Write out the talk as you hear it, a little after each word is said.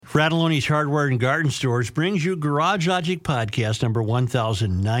Fratelloni's Hardware and Garden Stores brings you Garage Logic Podcast number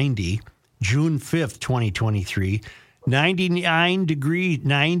 1090, June 5th, 2023.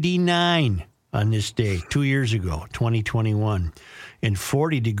 99 on this day 2 years ago, 2021, and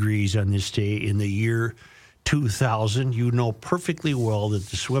 40 degrees on this day in the year 2000. You know perfectly well that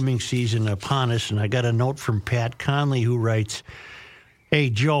the swimming season upon us, and I got a note from Pat Conley who writes, "Hey,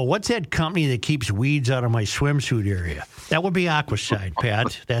 Joe, what's that company that keeps weeds out of my swimsuit area?" That would be Aquacide,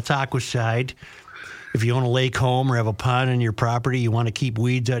 Pat. That's Aquacide. If you own a lake home or have a pond on your property, you want to keep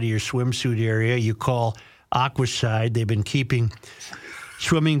weeds out of your swimsuit area, you call Aquacide. They've been keeping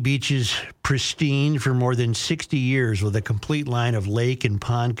swimming beaches pristine for more than 60 years with a complete line of lake and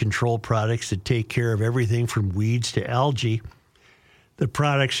pond control products that take care of everything from weeds to algae. The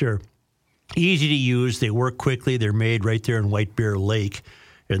products are easy to use. They work quickly. They're made right there in White Bear Lake,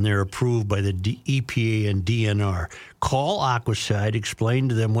 and they're approved by the EPA and DNR. Call Aquacide. Explain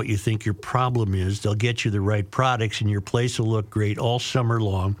to them what you think your problem is. They'll get you the right products, and your place will look great all summer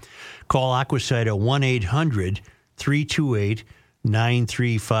long. Call Aquacide at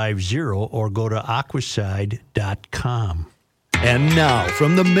 1-800-328-9350 or go to aquacide.com. And now,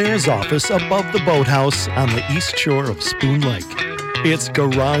 from the mayor's office above the boathouse on the east shore of Spoon Lake, it's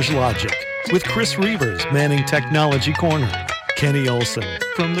Garage Logic with Chris Reavers manning Technology Corner, Kenny Olson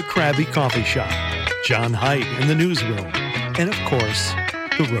from the Krabby Coffee Shop, John Haidt in the newsroom, and of course,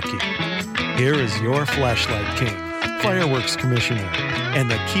 the Rookie. Here is your flashlight king, fireworks commissioner, and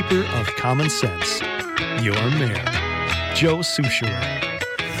the keeper of common sense, your mayor, Joe Soucheray.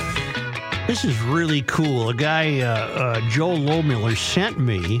 This is really cool. A guy, Joe Lohmiller, sent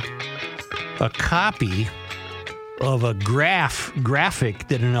me a copy of a graphic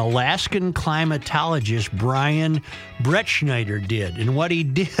that an Alaskan climatologist, Brian Brettschneider, did. And what he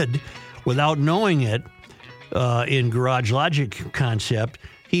did, without knowing it, in Garage Logic concept,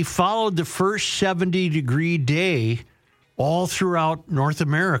 he followed the first 70-degree day all throughout North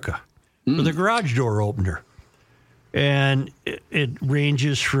America with a garage door opener. And it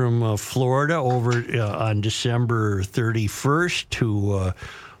ranges from Florida over on December 31st to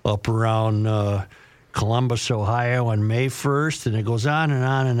up around Columbus, Ohio on May 1st, and it goes on and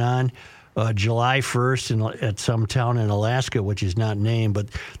on and on. July 1st at some town in Alaska, which is not named. But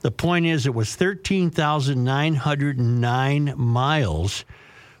the point is, it was 13,909 miles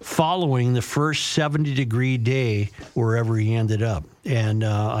following the first 70-degree day wherever he ended up. And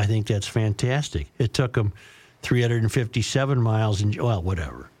I think that's fantastic. It took him 357 miles, and well,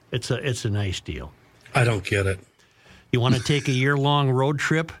 whatever. It's a nice deal. I don't get it. You want to take a year-long road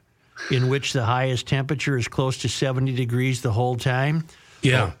trip in which the highest temperature is close to 70 degrees the whole time?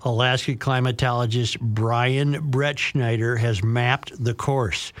 Yeah. Alaska climatologist Brian Brettschneider has mapped the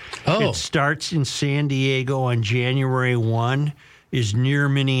course. Oh. It starts in San Diego on January 1, is near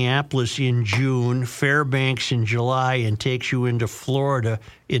Minneapolis in June, Fairbanks in July, and takes you into Florida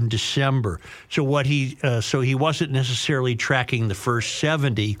in December. So he wasn't necessarily tracking the first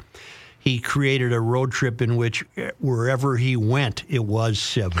 70. He created a road trip in which wherever he went, it was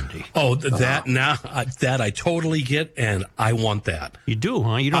 70. Oh, that I totally get, and I want that. You do,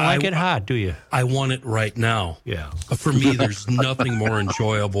 huh? You don't like it hot, do you? I want it right now. Yeah. For me, there's nothing more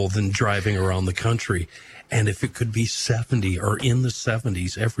enjoyable than driving around the country. And if it could be 70 or in the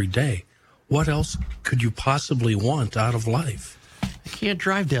 70s every day, what else could you possibly want out of life? I can't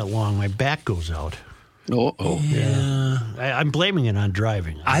drive that long. My back goes out. Oh, yeah. I'm blaming it on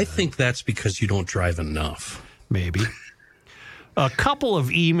driving. I think that's because you don't drive enough. Maybe. A couple of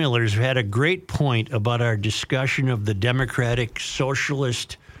emailers had a great point about our discussion of the Democratic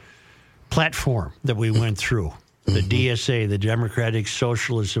Socialist platform that we went through. The DSA, the Democratic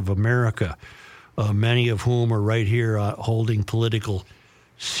Socialists of America, many of whom are right here holding political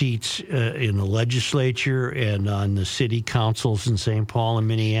seats in the legislature and on the city councils in St. Paul and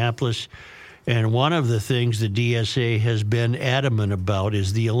Minneapolis. And one of the things the DSA has been adamant about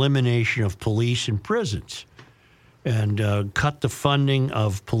is the elimination of police and prisons and cut the funding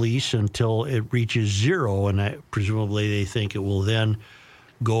of police until it reaches zero. And presumably they think it will then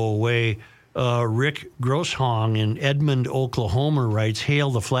go away. Rick Grosshong in Edmond, Oklahoma writes,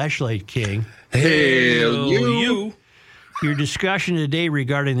 "Hail the Flashlight King." Hail you. Your discussion today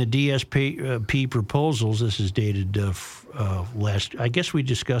regarding the DSP proposals, this is dated I guess we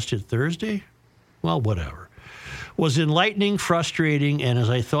discussed it Thursday? Well, whatever. Was enlightening, frustrating, and as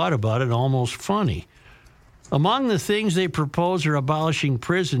I thought about it, almost funny. Among the things they propose are abolishing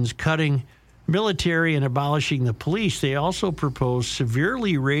prisons, cutting military, and abolishing the police. They also propose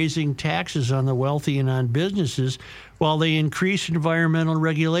severely raising taxes on the wealthy and on businesses while they increase environmental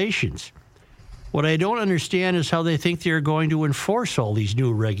regulations. What I don't understand is how they think they're going to enforce all these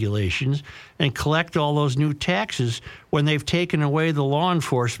new regulations and collect all those new taxes when they've taken away the law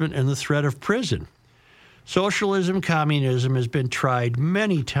enforcement and the threat of prison. Socialism, communism has been tried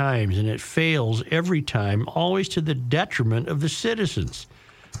many times, and it fails every time, always to the detriment of the citizens.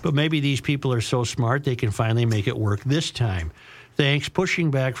 But maybe these people are so smart they can finally make it work this time. Thanks,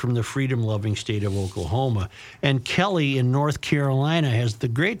 pushing back from the freedom-loving state of Oklahoma. And Kelly in North Carolina has the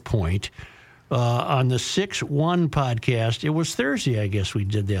great point on the 6-1 podcast. It was Thursday, I guess we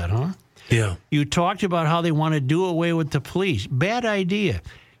did that, huh? Yeah. You talked about how they want to do away with the police. Bad idea.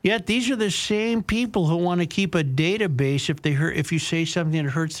 Yet these are the same people who want to keep a database if you say something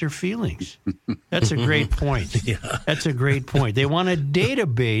that hurts their feelings. That's a great point. Yeah. That's a great point. They want a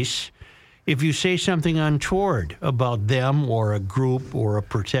database if you say something untoward about them or a group or a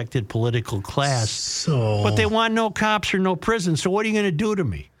protected political class. But they want no cops or no prison. So what are you going to do to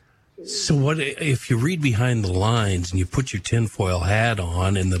me? So what if you read behind the lines and you put your tinfoil hat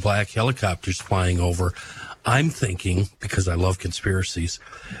on and the black helicopter's flying over? I'm thinking, because I love conspiracies,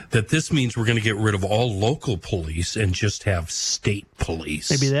 that this means we're going to get rid of all local police and just have state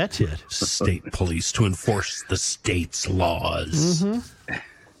police. Maybe that's it. State police to enforce the state's laws. Mm-hmm.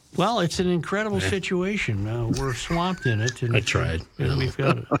 Well, it's an incredible situation. We're swamped in it. And I tried. And we've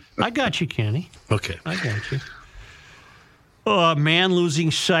got it. I got you, Kenny. Okay. I got you. A man losing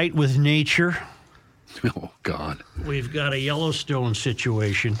sight with nature. Oh, God. We've got a Yellowstone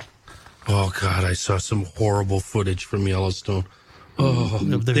situation. Oh, God, I saw some horrible footage from Yellowstone. Oh,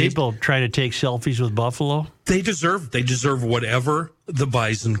 Of the people trying to take selfies with buffalo. They deserve whatever the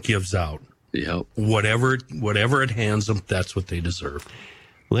bison gives out. Yep. Whatever it hands them, that's what they deserve.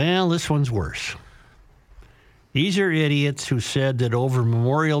 Well, this one's worse. These are idiots who said that over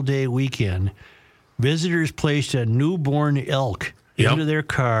Memorial Day weekend, visitors placed a newborn elk into their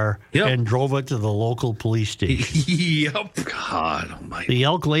car and drove it to the local police station. Yep. God almighty. The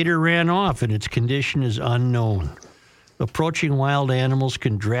elk later ran off, and its condition is unknown. Approaching wild animals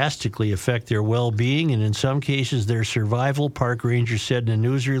can drastically affect their well-being, and in some cases, their survival, park rangers said in a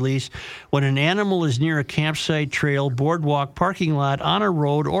news release. When an animal is near a campsite, trail, boardwalk, parking lot, on a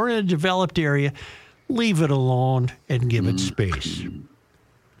road, or in a developed area, leave it alone and give it space.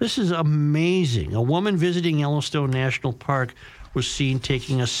 This is amazing. A woman visiting Yellowstone National Park was seen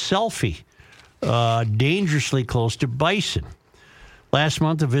taking a selfie dangerously close to bison. Last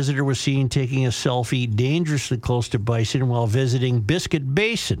month, a visitor was seen taking a selfie dangerously close to bison while visiting Biscuit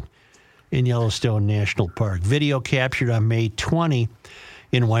Basin in Yellowstone National Park. Video captured on May 20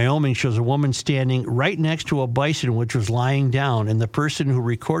 in Wyoming shows a woman standing right next to a bison which was lying down, and the person who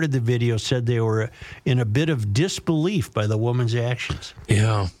recorded the video said they were in a bit of disbelief by the woman's actions.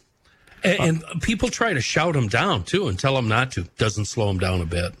 Yeah. And people try to shout him down, too, and tell him not to. Doesn't slow him down a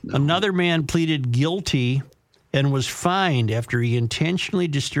bit. Another man pleaded guilty and was fined after he intentionally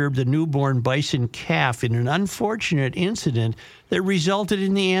disturbed a newborn bison calf in an unfortunate incident that resulted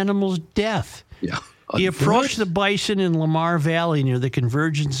in the animal's death. Yeah. He approached the bison in Lamar Valley near the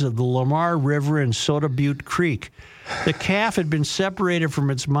convergence of the Lamar River and Soda Butte Creek. The calf had been separated from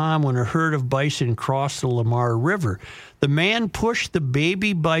its mom when a herd of bison crossed the Lamar River. The man pushed the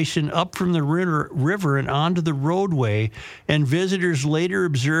baby bison up from the river and onto the roadway, and visitors later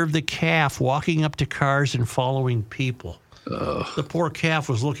observed the calf walking up to cars and following people. The poor calf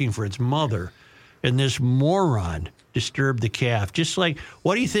was looking for its mother, and this moron disturbed the calf. Just like,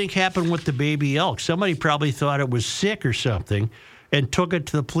 what do you think happened with the baby elk? Somebody probably thought it was sick or something and took it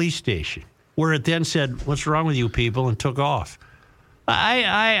to the police station, where it then said, "What's wrong with you people?" and took off.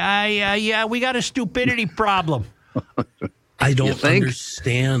 Yeah, we got a stupidity problem. I don't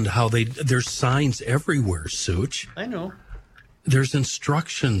understand how there's signs everywhere, Such. I know. There's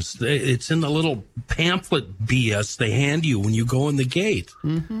instructions. It's in the little pamphlet BS they hand you when you go in the gate.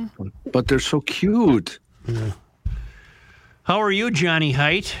 Mm-hmm. But they're so cute. Yeah. How are you, Johnny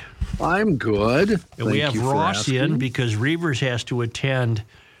Height? I'm good. And we have Ross in because Reavers has to attend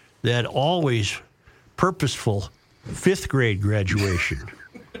that always purposeful 5th grade graduation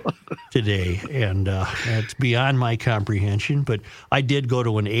today. And it's beyond my comprehension. But I did go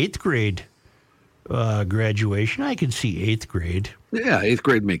to an 8th grade graduation. I can see 8th grade. Yeah, 8th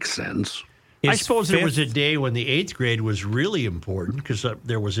grade makes sense. I suppose there was a day when the 8th grade was really important because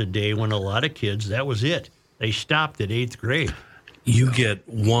there was a day when a lot of kids, that was it. They stopped at 8th grade. You get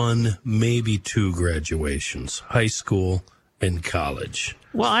 1, maybe 2 graduations, high school and college.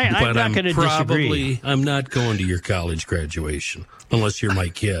 Well, I'm not going to disagree. I'm not going to your college graduation unless you're my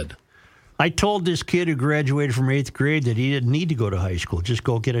kid. I told this kid who graduated from 8th grade that he didn't need to go to high school. Just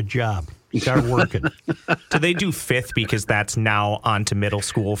go get a job. Start working. Do they do fifth because that's now on to middle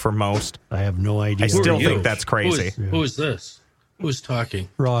school for most? I have no idea. I still you? think that's crazy. Who is this? Who is talking?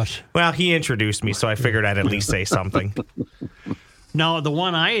 Ross. Well, he introduced me, so I figured I'd at least say something. Now, the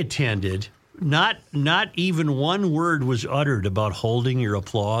one I attended, not even one word was uttered about holding your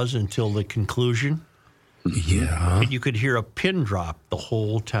applause until the conclusion. Yeah. And you could hear a pin drop the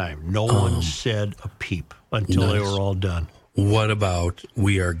whole time. No one said a peep until they were all done. What about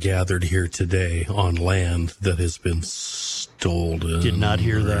we are gathered here today on land that has been stolen? Did not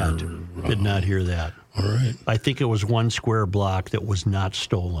hear that. Did not hear that. All right. I think it was one square block that was not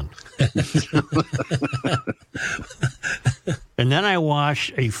stolen. And then I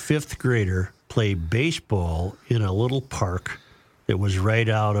watched a fifth grader play baseball in a little park that was right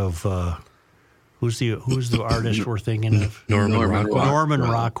out of who's the artist we're thinking of? Norman Rockwell. Norman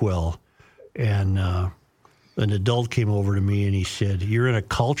Rockwell. And an adult came over to me and he said, "You're in a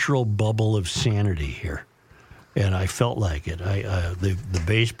cultural bubble of sanity here." And I felt like it. The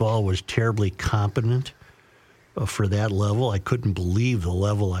baseball was terribly competent for that level. I couldn't believe the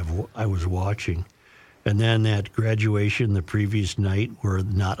level I was watching. And then that graduation the previous night where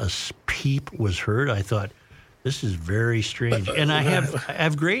not a peep was heard, I thought, this is very strange. And I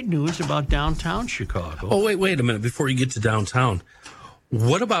have great news about downtown Chicago. Oh, wait a minute. Before you get to downtown,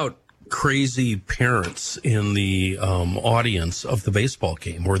 what about crazy parents in the audience of the baseball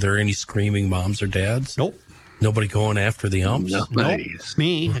game? Were there any screaming moms or dads? Nope. Nobody going after the umps? Nice.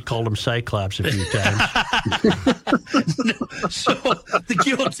 Me, I called him Cyclops a few times So the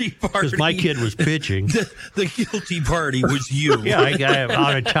guilty party. because my kid was pitching. The guilty party was you. Yeah, I got an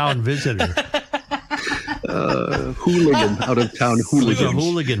out-of-town visitor. Hooligan, out of town He was a hooligan.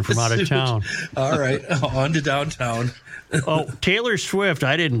 hooligan from out of town. All right. On to downtown. Oh, Taylor Swift,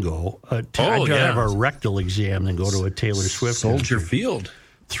 I didn't go. I'd rather have a rectal exam than go to a Taylor Swift Soldier concert. Field.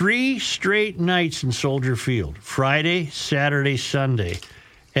 3 straight nights in Soldier Field, Friday, Saturday, Sunday,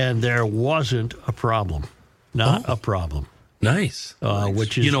 and there wasn't a problem. Not a problem. Nice.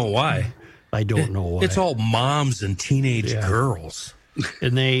 Which is, You know why? I don't know why. It's all moms and teenage girls.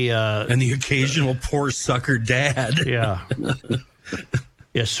 And they, And the occasional poor sucker dad. yeah.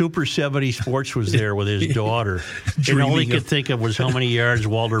 Yeah, Super 70 Sports was there with his daughter. And all he Dreaming could of- think of was how many yards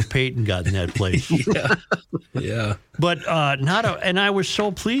Walter Payton got in that place. Yeah. But and I was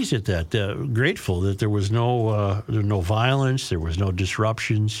so pleased at that, grateful that there was no violence, there was no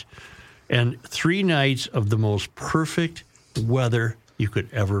disruptions, and 3 nights of the most perfect weather you could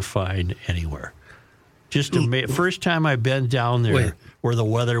ever find anywhere. Just first time I've been down there Wait. where the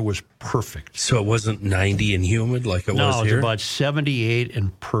weather was perfect. So it wasn't 90 and humid like it No, was it was here? about 78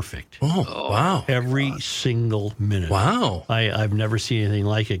 and perfect. Oh, wow. Every single minute. Wow. I've never seen anything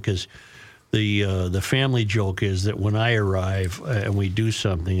like it because the family joke is that when I arrive and we do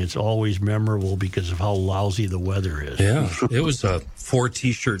something, it's always memorable because of how lousy the weather is. Yeah. It was a 4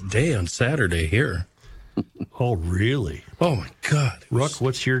 t-shirt day on Saturday here. Oh, really? Oh, my God. Rook,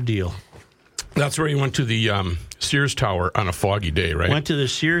 what's your deal? That's where you went to the Sears Tower on a foggy day, right? Went to the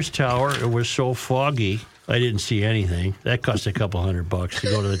Sears Tower. It was so foggy, I didn't see anything. That cost a couple $100 to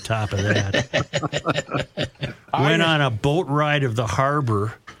go to the top of that. Went on a boat ride of the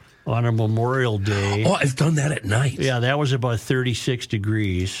harbor on a Memorial Day. Oh, I've done that at night. Yeah, that was about 36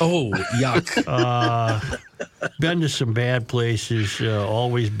 degrees. Oh, yuck. Been to some bad places,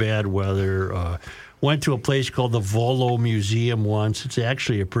 always bad weather. Went to a place called the Volo Museum once. It's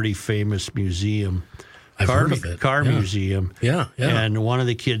actually a pretty famous museum. I've heard of it. Car Yeah. museum. Yeah. And one of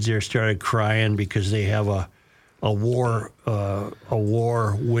the kids there started crying because they have a war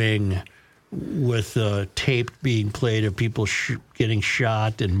wing with tape being played of people getting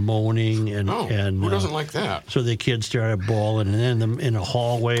shot and moaning and who doesn't like that? So the kids started bawling, and then in a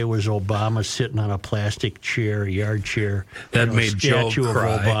hallway was Obama sitting on a plastic chair, yard chair. That a made Joe statue of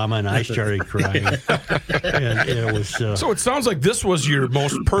cry. Obama, and I started crying. And it was So it sounds like this was your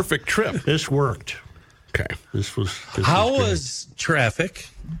most perfect trip. this worked. Okay. This was How great. was traffic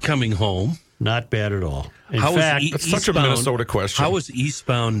coming home? Not bad at all. In How fact, was That's such a Minnesota question. How was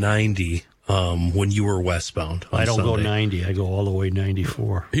eastbound 90 when you were westbound on I don't go Sunday? 90. I go all the way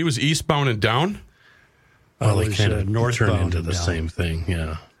 94. He was eastbound and down? Well, I they was, kind of northbound turn into and the down. same thing,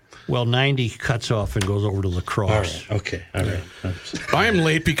 yeah. Well, 90 cuts off and goes over to La Crosse. Okay, all right. I am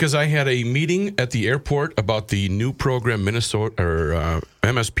late because I had a meeting at the airport about the new program,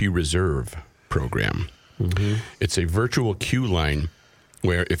 MSP Reserve program. Mm-hmm. It's a virtual queue line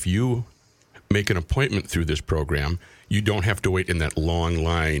where if you make an appointment through this program, you don't have to wait in that long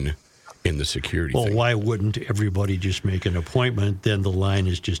line in the security Well, thing. why wouldn't everybody just make an appointment? Then the line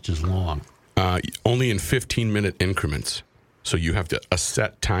is just as long. Only in 15-minute increments. So you have a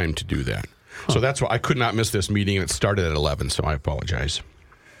set time to do that. So that's why I could not miss this meeting, and it started at 11, so I apologize.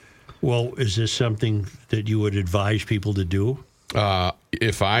 Well, is this something that you would advise people to do?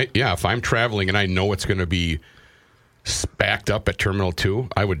 If I'm traveling and I know it's going to be backed up at Terminal 2,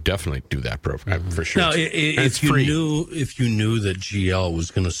 I would definitely do that program for sure. Now, And it's if you free. knew that GL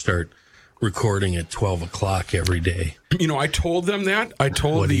was going to start recording at 12 o'clock every day, I told them that. I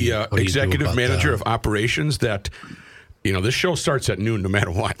told What do you do executive about manager that? of operations that, this show starts at noon no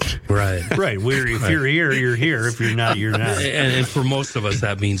matter what. right? Right. If you're here, you're here. If you're not, you're not. And for most of us,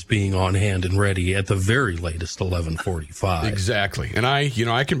 that means being on hand and ready at the very latest 11:45. Exactly. And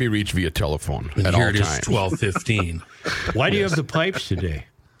I can be reached via telephone And at here all it is, times. 12:15. Why do you have the pipes today?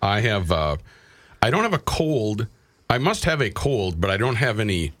 I have, I don't have a cold. I must have a cold, but I don't have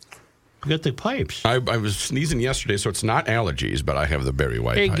any. You got the pipes. I was sneezing yesterday, so it's not allergies, but I have the Berry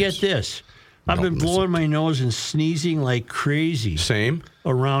White Hey, pipes. get this. I've No, been blowing my nose and sneezing like crazy. Same.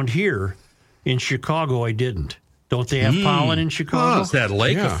 Around here in Chicago, I didn't. Don't they have pollen in Chicago? It's that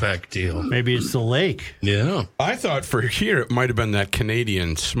lake Yeah. effect deal. Maybe it's the lake. Yeah. I thought for here it might have been that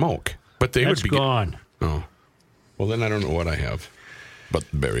Canadian smoke, but they That's would be gone. Oh, well then I don't know what I have. But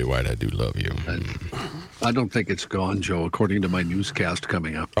Berry White, I do love you. I don't think it's gone, Joe, according to my newscast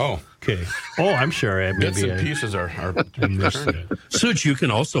coming up. Oh, Okay. Oh, I'm sorry. bits Maybe and I pieces are missed it. Such, you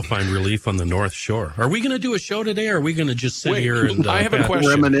can also find relief on the North Shore. Are we going to do a show today, or are we going to just sit Wait, here and I have a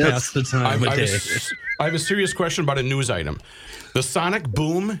question. pass the time of day? I have a serious question about a news item. The sonic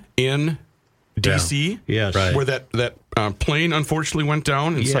boom in D.C., Yes. Right. where that plane unfortunately went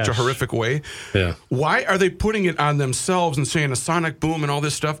down in such a Yes. horrific way. Yeah. Why are they putting it on themselves and saying a sonic boom and all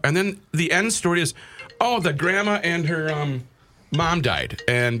this stuff? And then the end story is, the grandma and her mom died,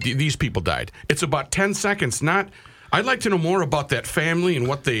 and these people died. It's about 10 seconds. I'd like to know more about that family and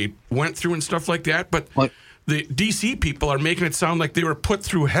what they went through and stuff like that. But What? the D.C. people are making it sound like they were put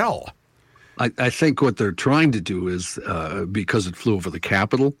through hell. I think what they're trying to do is because it flew over the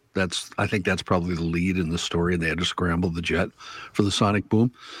Capitol. I think that's probably the lead in the story, and they had to scramble the jet for the sonic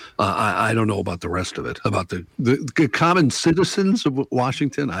boom. I don't know about the rest of it. About the common citizens of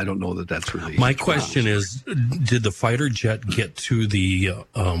Washington, I don't know that that's really. My question is, did the fighter jet get to the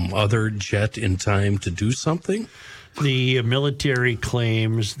other jet in time to do something? The military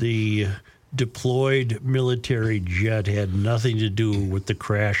claims the deployed military jet had nothing to do with the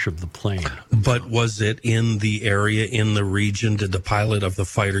crash of the plane. But was it in the area, in the region? Did the pilot of the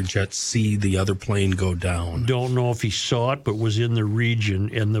fighter jet see the other plane go down? Don't know if he saw it, but was in the region.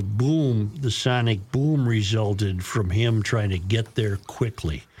 And the sonic boom resulted from him trying to get there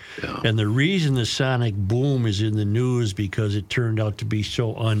quickly. Yeah. And the reason the sonic boom is in the news because it turned out to be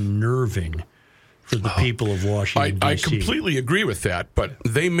so unnerving for the people of Washington, I D.C. completely agree with that, but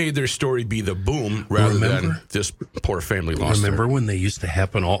they made their story be the boom rather than this poor family lost. Remember when they used to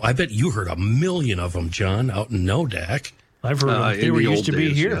happen I bet you heard a million of them, John, out in Nodak. I've heard them. They in were the used old to be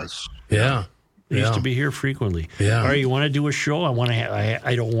days, here. yes. Yeah. They used to be here frequently. Yeah. All right, you want to do a show?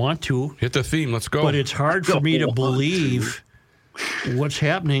 I don't want to, Hit the theme. Let's go. but it's hard for me to want believe what's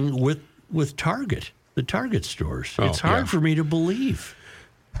happening with Target, the Target stores. Oh, It's hard yeah. for me to believe.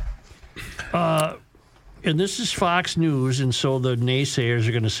 And this is Fox News, and so the naysayers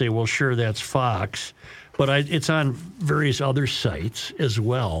are going to say, well, sure, that's Fox. But it's on various other sites as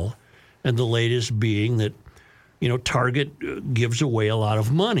well. And the latest being that, Target gives away a lot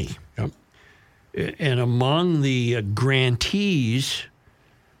of money. Yep. And among the grantees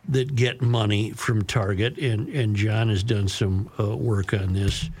that get money from Target, and John has done some work on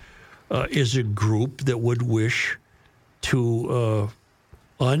this, is a group that would wish to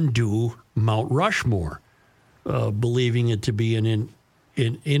undo Mount Rushmore, believing it to be an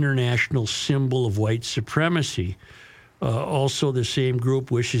international symbol of white supremacy. Also, the same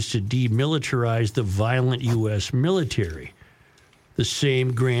group wishes to demilitarize the violent U.S. military. The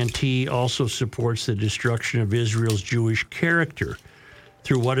same grantee also supports the destruction of Israel's Jewish character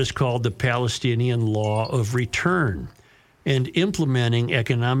through what is called the Palestinian Law of Return and implementing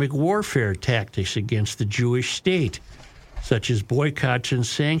economic warfare tactics against the Jewish state, such as boycotts and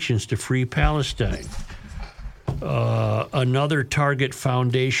sanctions to free Palestine. Another Target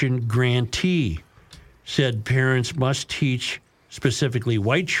Foundation grantee said parents must teach specifically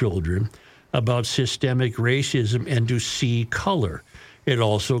white children about systemic racism and to see color. It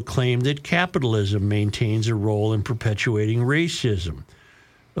also claimed that capitalism maintains a role in perpetuating racism.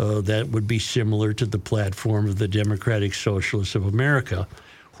 That would be similar to the platform of the Democratic Socialists of America,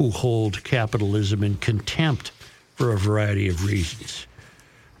 who hold capitalism in contempt for a variety of reasons.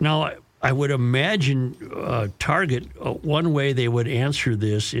 Now, I would imagine Target, one way they would answer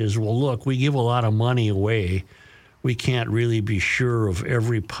this is, well, look, we give a lot of money away. we can't really be sure of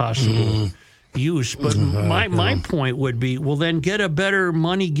every possible use. But my point would be, well, then get a better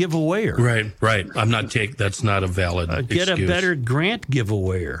money giveawayer. Right. I'm not that's not a valid get excuse. a better grant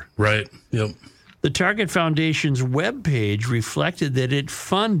giveawayer. Right. Yep. The Target Foundation's webpage reflected that it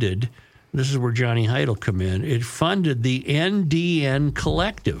funded, this is where Johnny Hyde will come in, it funded the NDN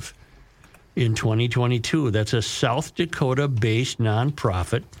Collective in 2022. That's a South Dakota-based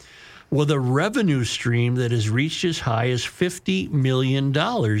nonprofit with a revenue stream that has reached as high as $50 million,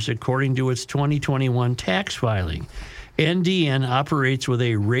 according to its 2021 tax filing. NDN operates with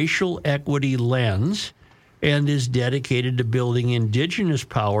a racial equity lens and is dedicated to building indigenous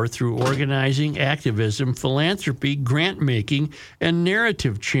power through organizing, activism, philanthropy, grant-making, and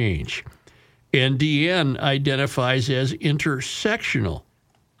narrative change. NDN identifies as intersectional,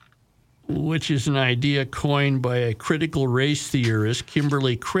 which is an idea coined by a critical race theorist,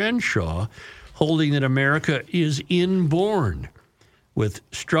 Kimberly Crenshaw, holding that America is inborn with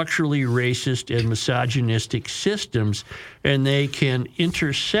structurally racist and misogynistic systems, and they can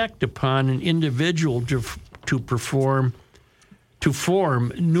intersect upon an individual to form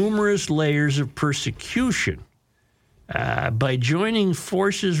numerous layers of persecution. By joining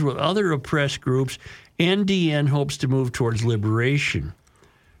forces with other oppressed groups, NDN hopes to move towards liberation.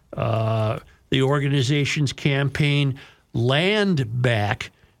 The organization's campaign, Land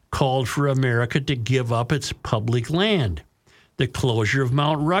Back, called for America to give up its public land. The closure of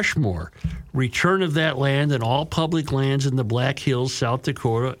Mount Rushmore, return of that land and all public lands in the Black Hills, South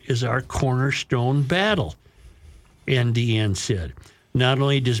Dakota, is our cornerstone battle, NDN said. Not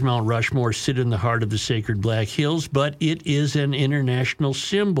only does Mount Rushmore sit in the heart of the sacred Black Hills, but it is an international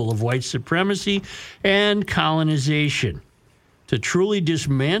symbol of white supremacy and colonization. To truly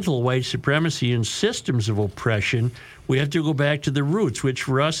dismantle white supremacy and systems of oppression, we have to go back to the roots, which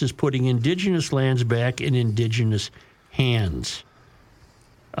for us is putting indigenous lands back in indigenous hands.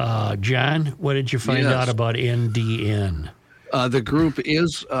 John, what did you find out about NDN? The group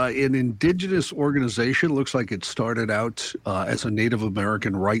is an indigenous organization. Looks like it started out as a Native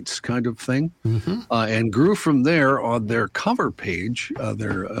American rights kind of thing, and grew from there. On their cover page,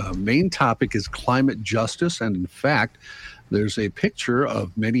 their main topic is climate justice, and in fact, there's a picture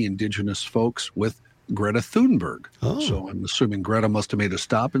of many indigenous folks with Greta Thunberg. So I'm assuming Greta must have made a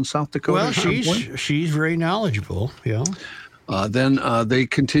stop in South Dakota. Well, she's very knowledgeable, yeah. Then they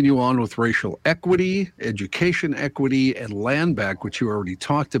continue on with racial equity, education equity, and land back, which you already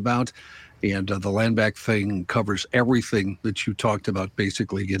talked about. And the land back thing covers everything that you talked about,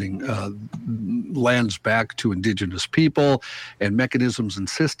 basically getting lands back to indigenous people and mechanisms and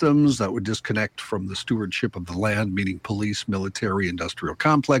systems that would disconnect from the stewardship of the land, meaning police, military, industrial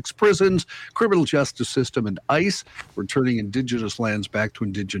complex, prisons, criminal justice system, and ICE, returning indigenous lands back to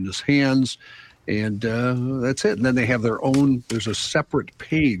indigenous hands. And that's it. And then they have their own, there's a separate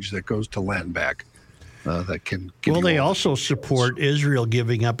page that goes to land back that can give Well, they also support Israel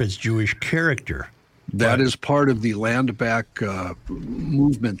giving up its Jewish character. That is part of the land back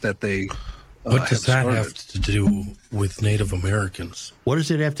movement that they what does that have to do with Native Americans? What does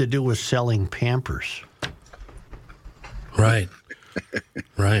it have to do with selling Pampers? Right.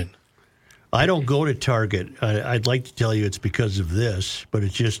 Right. I don't go to Target. I'd like to tell you it's because of this, but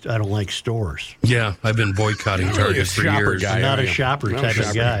it's just I don't like stores. Yeah, I've been boycotting Target for years. I'm not a shopper type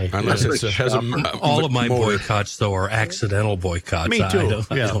of guy. Unless it has all of my boycotts, though, are accidental boycotts. Me too.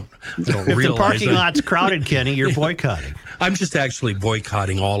 I don't if the parking lot's crowded, Kenny, you're boycotting. I'm just actually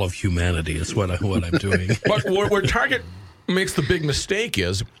boycotting all of humanity. Is what I'm doing. But where Target makes the big mistake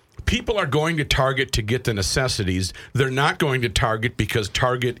is people are going to Target to get the necessities. They're not going to Target because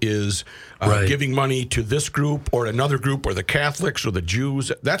Target is giving money to this group or another group or the Catholics or the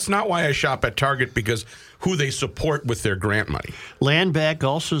Jews. That's not why I shop at Target, because who they support with their grant money. Land Back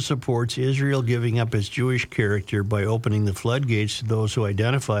also supports Israel giving up its Jewish character by opening the floodgates to those who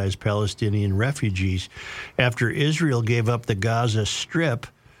identify as Palestinian refugees. After Israel gave up the Gaza Strip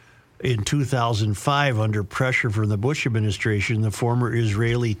in 2005, under pressure from the Bush administration, the former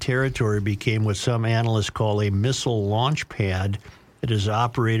Israeli territory became what some analysts call a missile launch pad that is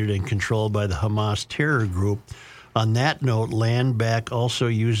operated and controlled by the Hamas terror group. On that note, Land Back also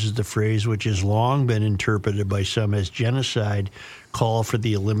uses the phrase, which has long been interpreted by some as genocide, call for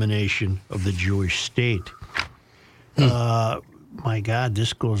the elimination of the Jewish state. My God,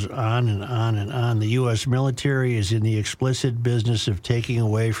 this goes on and on and on. The U.S. military is in the explicit business of taking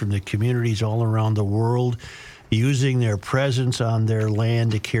away from the communities all around the world, using their presence on their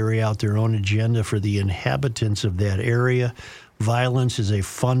land to carry out their own agenda for the inhabitants of that area. Violence is a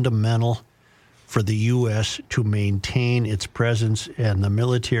fundamental for the U.S. to maintain its presence, and the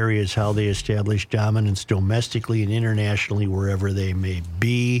military is how they establish dominance domestically and internationally wherever they may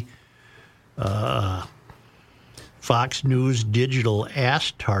be. Fox News Digital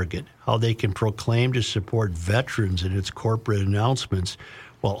asked Target how they can proclaim to support veterans in its corporate announcements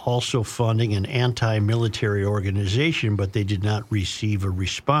while also funding an anti-military organization, but they did not receive a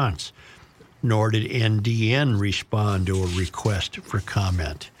response. Nor did NDN respond to a request for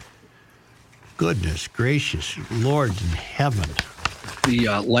comment. Goodness gracious, Lord in heaven. The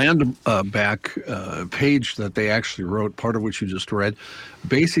land back page that they actually wrote, part of which you just read,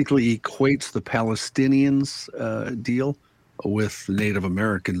 basically equates the Palestinians deal with the Native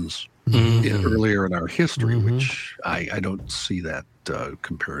Americans earlier in our history, which I don't see that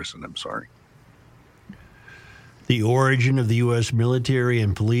comparison. I'm sorry. The origin of the U.S. military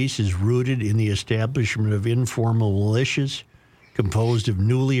and police is rooted in the establishment of informal militias composed of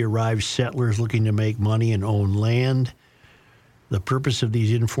newly arrived settlers looking to make money and own land. The purpose of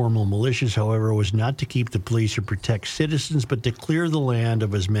these informal militias, however, was not to keep the police or protect citizens, but to clear the land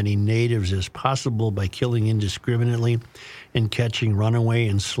of as many natives as possible by killing indiscriminately and catching runaway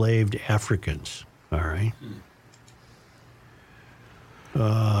enslaved Africans. All right.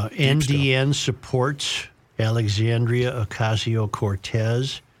 NDN supports Alexandria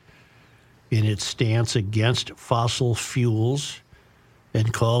Ocasio-Cortez in its stance against fossil fuels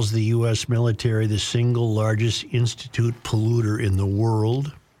and calls the U.S. military the single largest institute polluter in the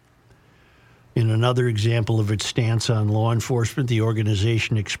world. In another example of its stance on law enforcement, the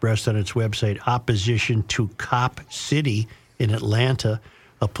organization expressed on its website opposition to Cop City in Atlanta,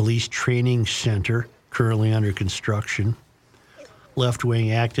 a police training center currently under construction. Left-wing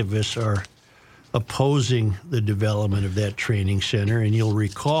activists are opposing the development of that training center, and you'll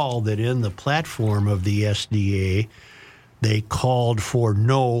recall that in the platform of the SDA, they called for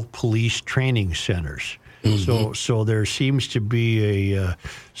no police training centers. So there seems to be a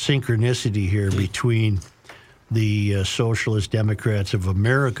synchronicity here between the Socialist Democrats of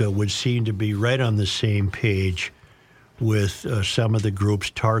America, which seem to be right on the same page with some of the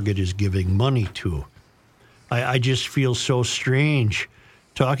groups Target is giving money to. I just feel so strange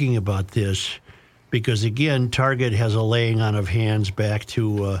talking about this because, again, Target has a laying on of hands back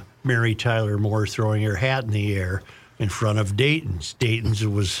to Mary Tyler Moore throwing her hat in the air in front of Dayton's. Dayton's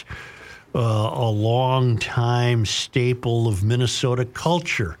was a long-time staple of Minnesota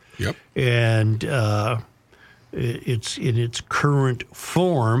culture. Yep. And it's in its current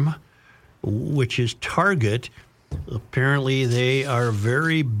form, which is Target. Apparently, they are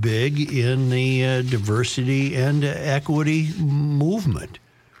very big in the diversity and equity movement.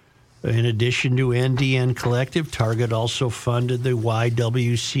 In addition to NDN Collective, Target also funded the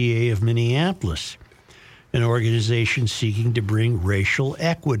YWCA of Minneapolis, an organization seeking to bring racial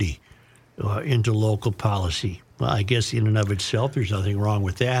equity into local policy. Well, I guess in and of itself, there's nothing wrong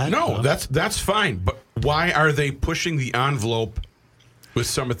with that. No, that's fine. But why are they pushing the envelope with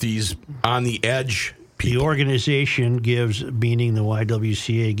some of these on the edge people? The organization gives, meaning the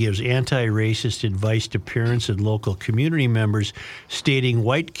YWCA, gives anti-racist advice to parents and local community members, stating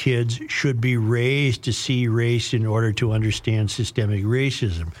white kids should be raised to see race in order to understand systemic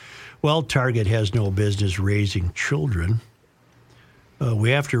racism. Well, Target has no business raising children.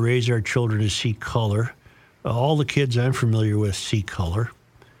 We have to raise our children to see color. All the kids I'm familiar with see color.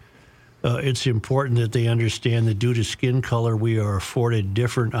 It's important that they understand that due to skin color, we are afforded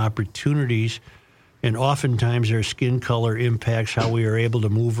different opportunities, and oftentimes our skin color impacts how we are able to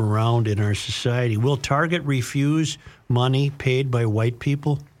move around in our society. Will Target refuse money paid by white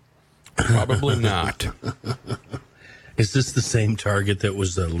people? Probably not. Is this the same Target that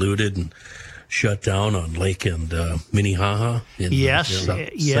was looted and shut down on Lake and Minnehaha? Yes,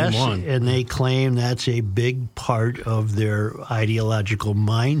 Same one. And they claim that's a big part of their ideological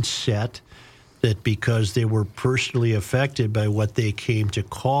mindset, that because they were personally affected by what they came to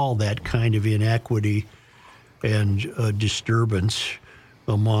call that kind of inequity and disturbance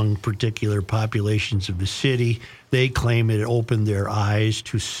among particular populations of the city, they claim it opened their eyes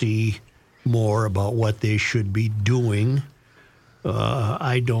to see more about what they should be doing.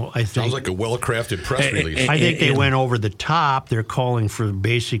 I think Sounds like a well-crafted press release. I think they went over the top. They're calling for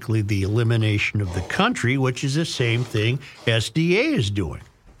basically the elimination of the country, which is the same thing SDA is doing.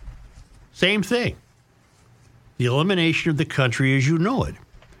 Same thing. The elimination of the country as you know it.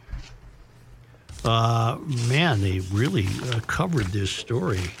 Man, they really covered this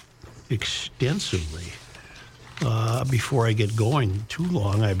story extensively. Before I get going too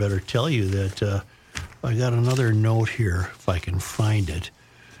long, I better tell you that I got another note here, if I can find it.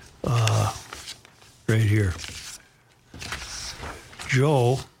 Right here.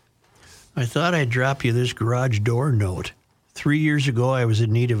 Joe, I thought I'd drop you this garage door note. 3 years ago, I was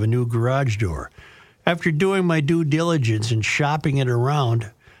in need of a new garage door. After doing my due diligence and shopping it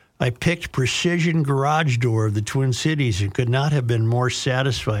around, I picked Precision Garage Door of the Twin Cities and could not have been more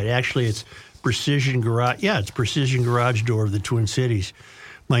satisfied. Actually, it's Precision Garage. Yeah, it's Precision Garage Door of the Twin Cities,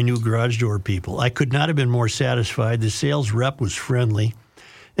 my new garage door people. I could not have been more satisfied. The sales rep was friendly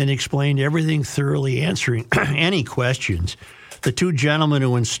and explained everything thoroughly, answering any questions. The two gentlemen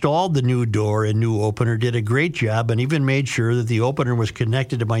who installed the new door and new opener did a great job and even made sure that the opener was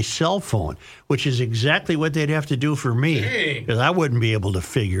connected to my cell phone, which is exactly what they'd have to do for me, because I wouldn't be able to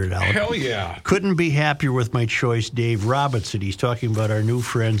figure it out. Hell yeah. Couldn't be happier with my choice, Dave Robinson. He's talking about our new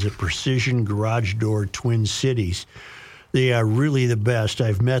friends at Precision Garage Door Twin Cities. They are really the best.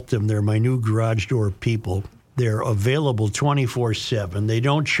 I've met them. They're my new garage door people. They're available 24/7. They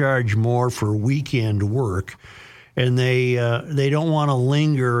don't charge more for weekend work. And they don't want to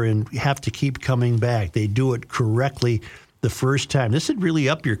linger and have to keep coming back. They do it correctly the first time. This would really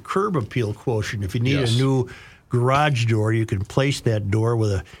up your curb appeal quotient. If you need a new garage door, you can place that door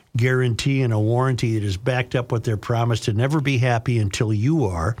with a guarantee and a warranty that is backed up with their promise to never be happy until you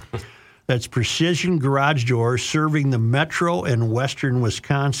are. That's Precision Garage Door, serving the Metro and Western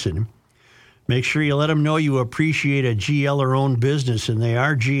Wisconsin. Make sure you let them know you appreciate a GLer-owned business, and they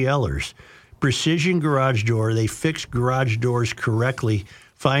are GLers. Precision Garage Door. They fix garage doors correctly.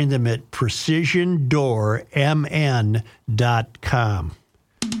 Find them at precisiondoormn.com.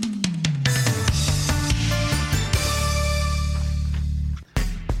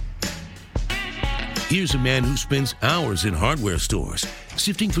 Here's a man who spends hours in hardware stores,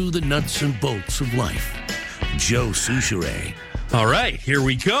 sifting through the nuts and bolts of life. Joe Soucheray. All right, here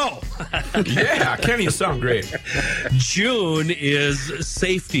we go. Yeah, Kenny, you sound great. June is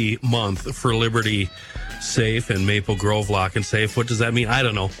Safety Month for Liberty Safe and Maple Grove Lock and Safe. What does that mean? I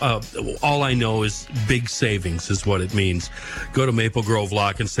don't know. All I know is big savings is what it means. Go to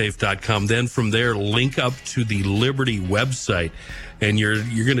maplegrovelockandsafe.com. Then from there, link up to the Liberty website, and you're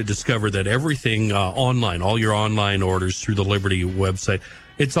going to discover that everything online, all your online orders through the Liberty website,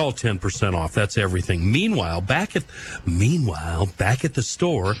 it's all 10% off. That's everything. Meanwhile, back at the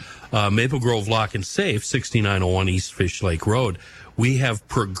store, Maple Grove Lock and Safe, 6901 East Fish Lake Road, we have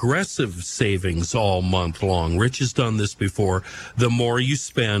progressive savings all month long. Rich has done this before. The more you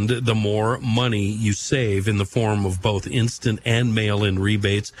spend, the more money you save in the form of both instant and mail-in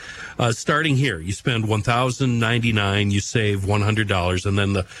rebates. Starting here, you spend $1,099, you save $100, and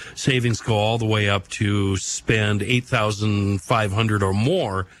then the savings go all the way up to spend $8,500 or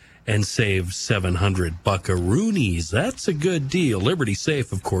more and save 700 buckaroonies. That's a good deal. Liberty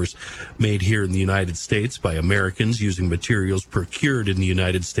Safe, of course, made here in the United States by Americans using materials procured in the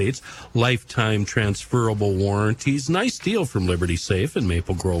United States. Lifetime transferable warranties. Nice deal from Liberty Safe and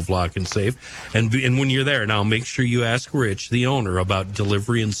Maple Grove Lock and Safe. And when you're there, now make sure you ask Rich, the owner, about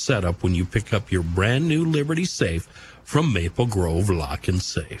delivery and setup when you pick up your brand new Liberty Safe from Maple Grove Lock and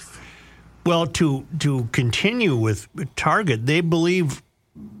Safe. Well, to continue with Target, they believe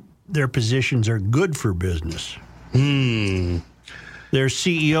their positions are good for business. Their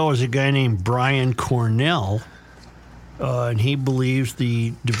CEO is a guy named Brian Cornell, and he believes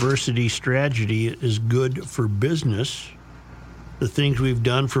the diversity strategy is good for business. The things we've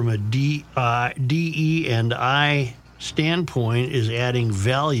done from a DE&I standpoint is adding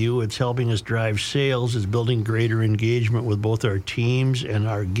value. It's helping us drive sales. It's building greater engagement with both our teams and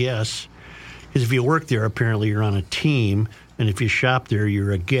our guests. Because if you work there, apparently you're on a team. And if you shop there,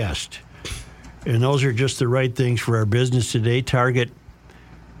 you're a guest. And those are just the right things for our business today. Target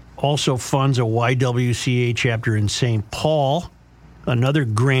also funds a YWCA chapter in St. Paul. Another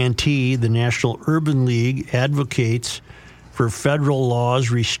grantee, the National Urban League, advocates for federal laws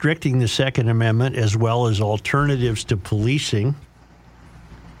restricting the Second Amendment as well as alternatives to policing.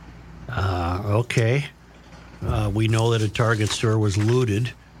 We know that a Target store was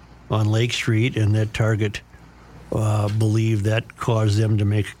looted on Lake Street, and that Target believe that caused them to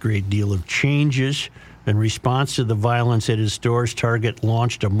make a great deal of changes. In response to the violence at his stores, Target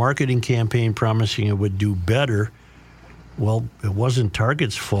launched a marketing campaign promising it would do better. Well, it wasn't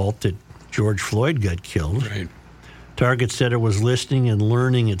Target's fault that George Floyd got killed. Right. Target said it was listening and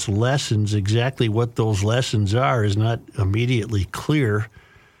learning its lessons. Exactly what those lessons are is not immediately clear.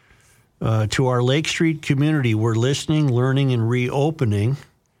 To our Lake Street community, we're listening, learning, and reopening.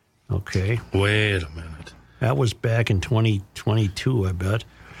 Okay. Wait a minute. That was back in 2022, I bet.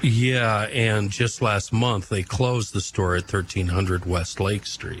 Yeah, and just last month, they closed the store at 1300 West Lake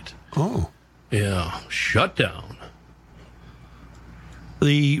Street. Oh. Yeah, shut down.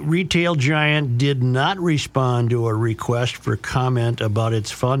 The retail giant did not respond to a request for comment about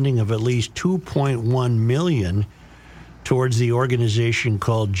its funding of at least $2.1 million towards the organization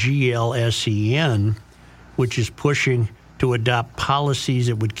called GLSEN, which is pushing to adopt policies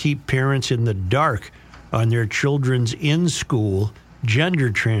that would keep parents in the dark on their children's in-school gender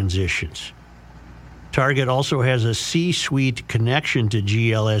transitions. Target also has a C-suite connection to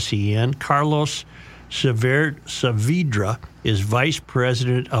GLSEN. Carlos Saavedra is vice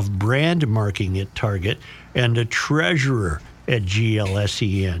president of brand marketing at Target and a treasurer at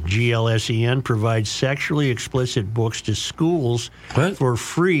GLSEN. GLSEN provides sexually explicit books to schools for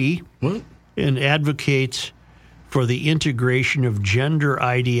free and advocates for the integration of gender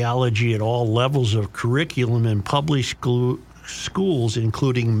ideology at all levels of curriculum in public schools,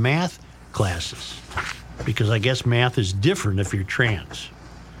 including math classes. Because I guess math is different if you're trans.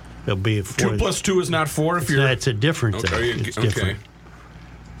 It'll be 2 plus 2 is not 4 if you're... It's a different thing. It's different.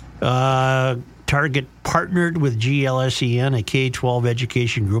 Target partnered with GLSEN, a K-12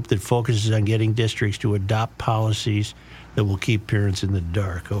 education group that focuses on getting districts to adopt policies that will keep parents in the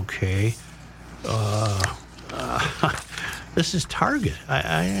dark. Okay. This is Target.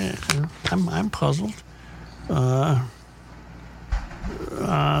 I'm puzzled.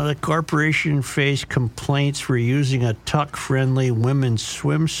 The corporation faced complaints for using a tuck-friendly women's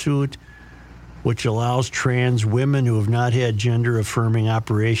swimsuit, which allows trans women who have not had gender-affirming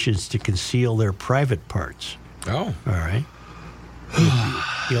operations to conceal their private parts. Oh. All right.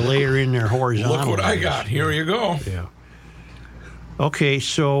 You layer in their horizontal. Look what I got. Here you go. Yeah. Okay,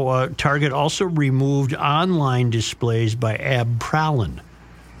 so Target also removed online displays by Abprallen,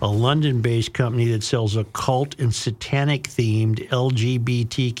 a London-based company that sells occult and satanic-themed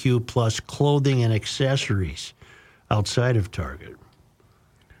LGBTQ plus clothing and accessories outside of Target.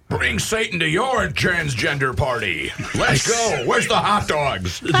 Bring Satan to your transgender party. Let's go. Where's the hot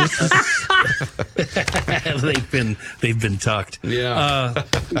dogs? they've been tucked. Yeah.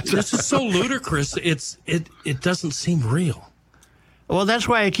 This is so ludicrous. It doesn't seem real. Well, that's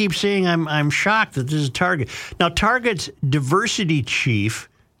why I keep saying I'm shocked that this is Target. Now, Target's diversity chief,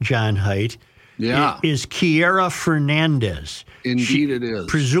 John Haidt, is Kiera Fernandez. Indeed it is.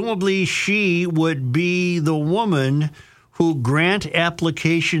 Presumably, she would be the woman who grant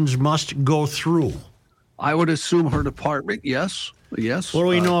applications must go through. I would assume her department, yes. Yes. What do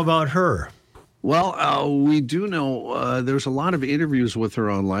we know about her? Well, we do know there's a lot of interviews with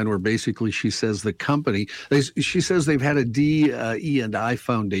her online where basically she says the company, she says they've had a DE&I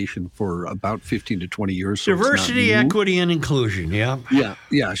foundation for about 15 to 20 years. So Diversity, equity, and inclusion, yeah.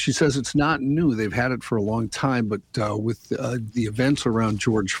 Yeah. She says it's not new. They've had it for a long time, but with the events around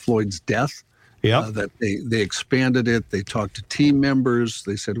George Floyd's death, that they expanded it. They talked to team members.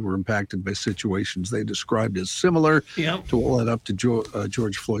 They said were impacted by situations they described as similar to what led up to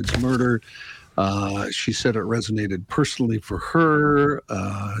George Floyd's murder. She said it resonated personally for her.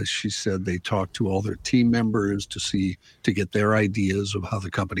 She said they talked to all their team members to get their ideas of how the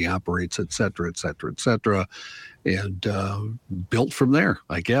company operates, et cetera, et cetera, et cetera. And built from there,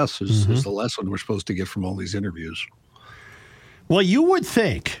 I guess, is the lesson we're supposed to get from all these interviews. Well, you would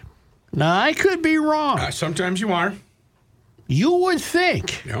think. Now, I could be wrong. Sometimes you are. You would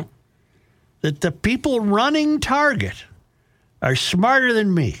think that the people running Target are smarter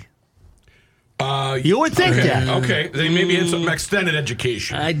than me. You would think that. Okay. They maybe had some extended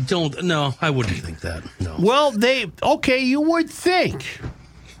education. I wouldn't think that. No. Well, you would think.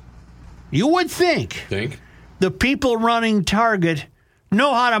 You would think. The people running Target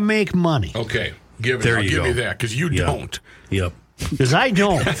know how to make money. Okay. I'll give you that, because you don't. Yep. Because I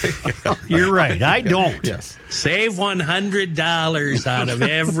don't. You're right. I don't. Yes. Save $100 out of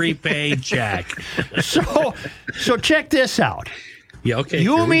every paycheck. So check this out. Yeah, okay.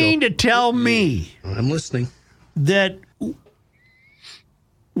 You mean to tell me I'm listening that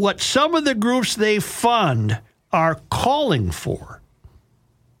what some of the groups they fund are calling for,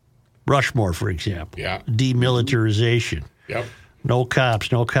 Rushmore, for example, demilitarization, no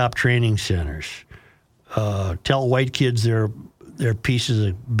cops, no cop training centers, tell white kids they're pieces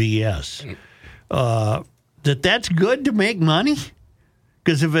of BS, that's good to make money?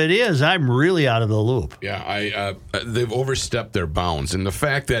 Because if it is, I'm really out of the loop. Yeah, they've overstepped their bounds, and the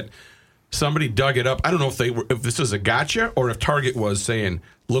fact that somebody dug it up, I don't know if this is a gotcha or if Target was saying,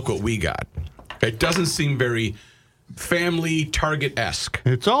 "Look what we got." It doesn't seem very family Target-esque.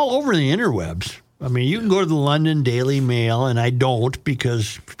 It's all over the interwebs. I mean, you can go to the London Daily Mail, and I don't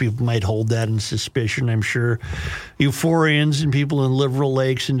because people might hold that in suspicion. I'm sure euphorians and people in liberal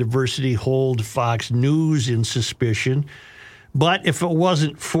lakes and diversity hold Fox News in suspicion. But if it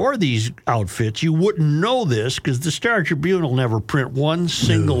wasn't for these outfits, you wouldn't know this because the Star Tribune will never print one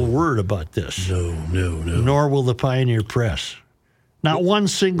single word about this. No. Nor will the Pioneer Press. Not one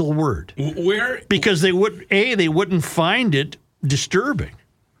single word. Where? Because they wouldn't find it disturbing.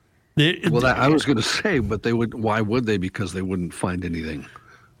 I was going to say, but they would. Why would they? Because they wouldn't find anything.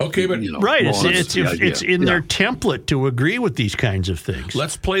 Okay, but right. Well, It's in their template to agree with these kinds of things.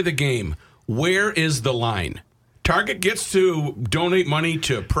 let's play the game. Where is the line? Target gets to donate money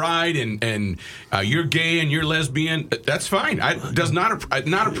to Pride, and you're gay and you're lesbian. That's fine. Does not a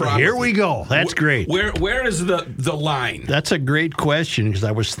problem. Here we go. That's great. Where is the line? That's a great question because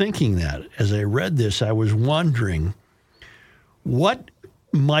I was thinking that as I read this, I was wondering what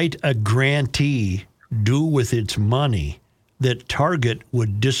might a grantee do with its money that Target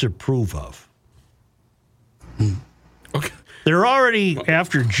would disapprove of? Okay. They're already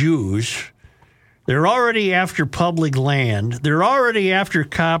after Jews. They're already after public land. They're already after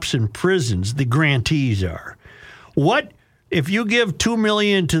cops and prisons. The grantees are. What if you give $2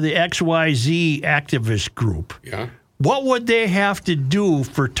 million to the XYZ activist group? Yeah. What would they have to do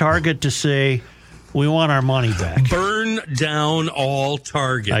for Target to say, we want our money back? Burn down all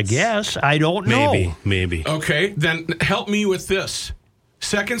Targets. I guess. I don't know. Maybe. Okay, then help me with this.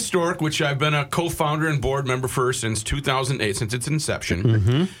 Second Stork, which I've been a co-founder and board member for since 2008, since its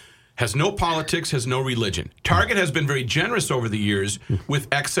inception, has no politics, has no religion. Target has been very generous over the years with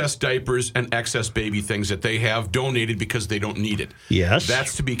excess diapers and excess baby things that they have donated because they don't need it. Yes.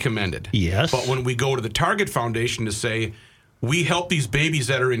 That's to be commended. Yes. But when we go to the Target Foundation to say, we help these babies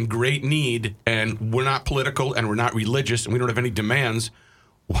that are in great need, and we're not political and we're not religious and we don't have any demands,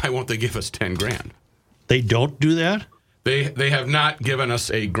 why won't they give us 10 grand? They don't do that? They have not given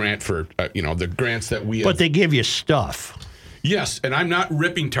us a grant for, the grants that we have. But they give you stuff. Yes, and I'm not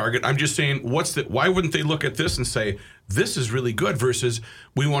ripping Target. I'm just saying, why wouldn't they look at this and say, this is really good versus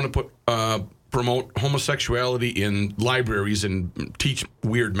we want to promote homosexuality in libraries and teach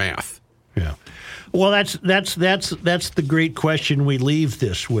weird math? Yeah. Well, that's the great question we leave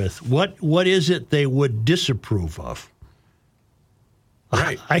this with. What is it they would disapprove of?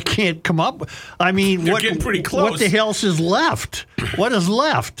 Right. I can't come up. I mean, They're getting pretty close. What the hell is left? What is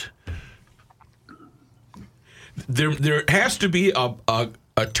left? There has to be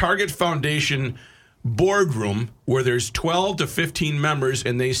a Target Foundation boardroom where there's 12 to 15 members,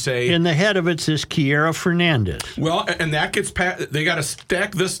 and they say, and the head of it's this Kiera Fernandez. well, and that gets they got to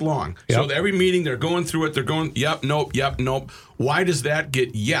stack this long. Yep. So every meeting they're going through it, they're going, yep, nope. Why does that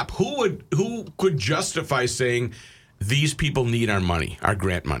get yep? Who could justify saying these people need our money, our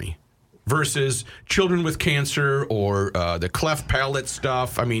grant money, versus children with cancer or the cleft palate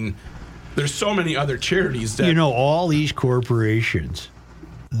stuff? I mean, there's so many other charities that all these corporations,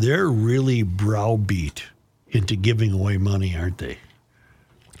 they're really browbeat into giving away money, aren't they?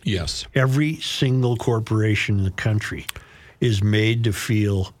 Yes. Every single corporation in the country is made to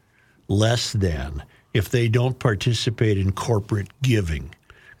feel less than if they don't participate in corporate giving.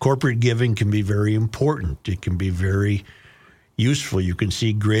 Corporate giving can be very important. It can be very useful. You can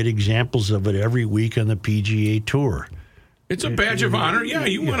see great examples of it every week on the PGA Tour. It's a badge of honor. Yeah,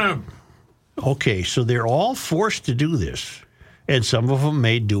 you want to. Okay, so they're all forced to do this, and some of them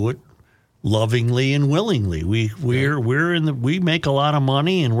may do it lovingly and willingly. We make a lot of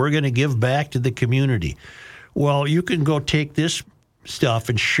money, and we're going to give back to the community. Well, you can go take this stuff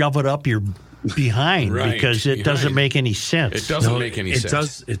and shove it up your behind because it doesn't make any sense. It doesn't make any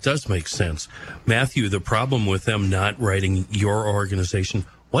sense. It does make sense. Matthew, the problem with them not writing your organization,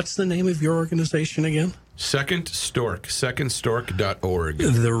 what's the name of your organization again? Second Stork, secondstork.org.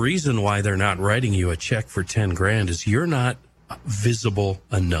 The reason why they're not writing you a check for 10 grand is you're not visible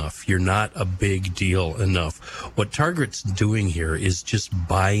enough. You're not a big deal enough. What Target's doing here is just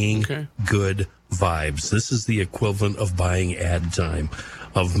buying good vibes. This is the equivalent of buying ad time,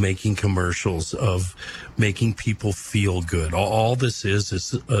 of making commercials, of making people feel good. All this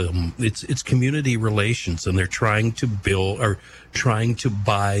is it's community relations, and they're trying to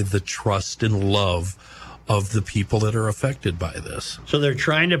buy the trust and love of the people that are affected by this. So they're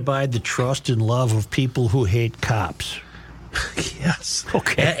trying to buy the trust and love of people who hate cops. Yes.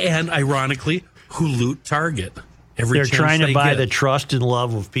 Okay. And ironically, who loot Target. They're trying to buy the trust and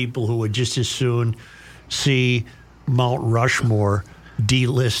love of people who would just as soon see Mount Rushmore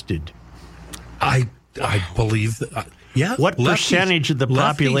delisted. I believe that. Yeah. What percentage of the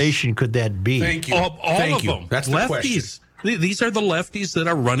population could that be? Thank you. All of them. That's the question. These are the lefties that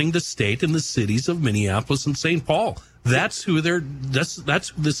are running the state and the cities of Minneapolis and St. Paul. That's who that's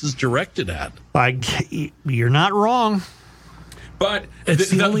who this is directed at. You're not wrong. But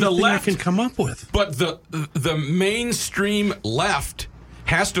It's the only thing left I can come up with. But the mainstream left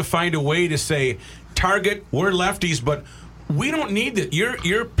has to find a way to say, Target, we're lefties, but we don't need it.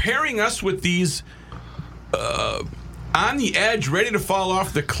 You're pairing us with these on the edge, ready to fall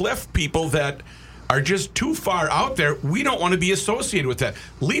off the cliff people that are just too far out there. We don't want to be associated with that.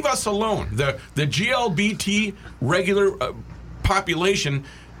 Leave us alone. The GLBT regular population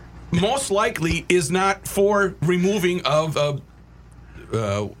most likely is not for removing of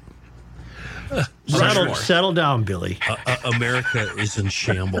Settle down, Billy. America is in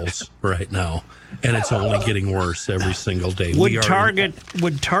shambles right now, and it's only getting worse every single day. Would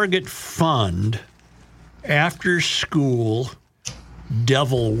Target fund after school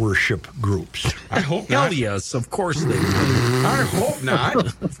devil worship groups? I hope Hell not. yes, of course they would. I hope not.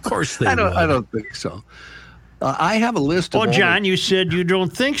 Of course they I would. don't think so. I have a list of Oh, all John, you said you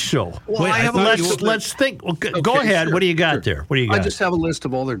don't think so. Well, I have a list. Let's think. Well, go Okay, ahead. sure, What do you got sure. there? What do you got? I just have a list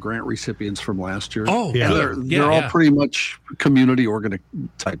of all their grant recipients from last year. Oh, Yeah. good. They're all pretty much community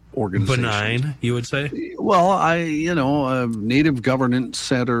type organizations. benign, you would say? Well, Native Governance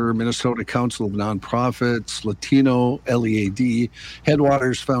Center, Minnesota Council of Nonprofits, Latino LEAD,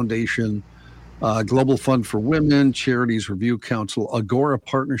 Headwaters Foundation, Global Fund for Women, Charities Review Council, Agora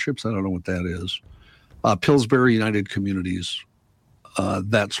Partnerships. I don't know what that is. Pillsbury United Communities,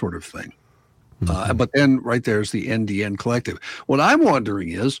 that sort of thing. But then right there's the NDN Collective. What I'm wondering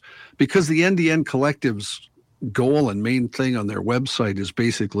is, because the NDN Collective's goal and main thing on their website is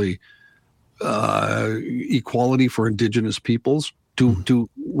basically equality for Indigenous peoples,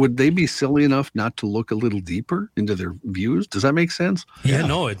 would they be silly enough not to look a little deeper into their views? Does that make sense? Yeah,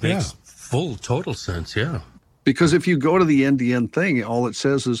 no, it makes total sense, yeah. Because if you go to the NDN thing, all it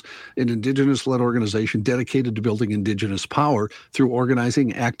says is an Indigenous-led organization dedicated to building Indigenous power through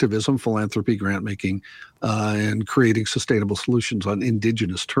organizing, activism, philanthropy, grant-making, and creating sustainable solutions on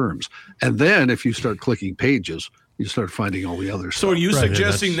Indigenous terms. And then if you start clicking pages, you start finding all the other stuff. So are you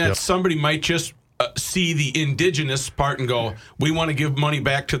suggesting that's- that somebody might just see the Indigenous part and go, we want to give money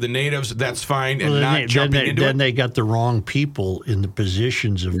back to the natives, that's fine, and not jumping into then it? they got the wrong people in the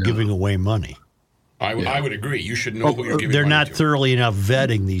positions of giving away money. I would agree. You should know who you're giving They're money not to. thoroughly enough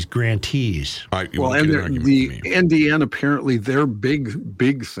vetting these grantees. Well, and the NDN, apparently their big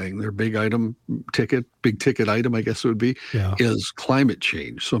thing, their big ticket item, I guess it would be, is climate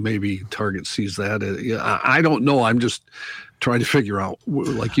change. So maybe Target sees that. I don't know. I'm just trying to figure out,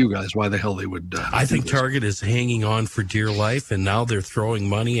 like you guys, why the hell they would. I think Target is hanging on for dear life, and now they're throwing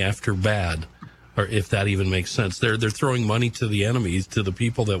money after bad. Or if that even makes sense. They're throwing money to the enemies, to the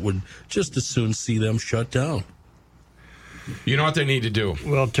people that would just as soon see them shut down. You know what they need to do?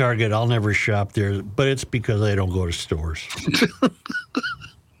 Well, Target, I'll never shop there, but it's because I don't go to stores.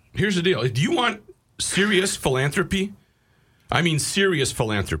 Here's the deal. Do you want serious philanthropy? I mean serious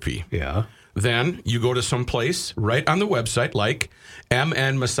philanthropy. Yeah. Then you go to some place right on the website like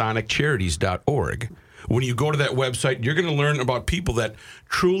mnmasoniccharities.org. When you go to that website, you're going to learn about people that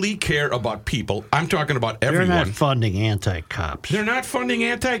truly care about people. I'm talking about everyone. They're not funding anti-cops. They're not funding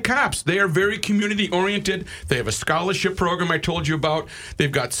anti-cops. They are very community-oriented. They have a scholarship program I told you about.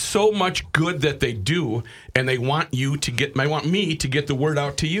 They've got so much good that they do, and they want me to get the word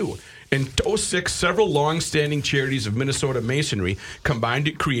out to you. In 2006, several long-standing charities of Minnesota Masonry combined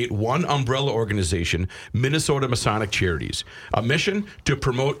to create one umbrella organization, Minnesota Masonic Charities, a mission to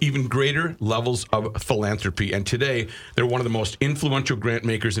promote even greater levels of philanthropy. And today, they're one of the most influential grant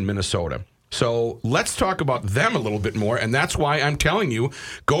makers in Minnesota. So let's talk about them a little bit more, and that's why I'm telling you,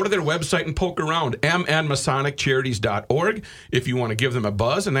 go to their website and poke around, mnmasoniccharities.org, if you want to give them a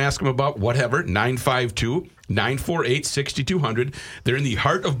buzz and ask them about whatever, 952-948-6200. They're in the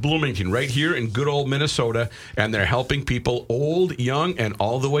heart of Bloomington, right here in good old Minnesota, and they're helping people old, young, and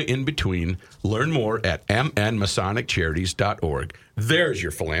all the way in between. Learn more at mnmasoniccharities.org. There's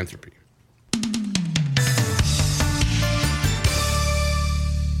your philanthropy.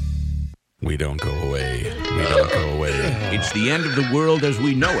 We don't go away. We don't go away. It's the end of the world as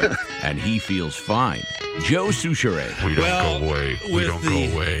we know it, and he feels fine. Joe Souchere. We don't go away. We don't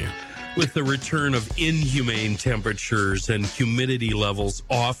go away. With the return of inhumane temperatures and humidity levels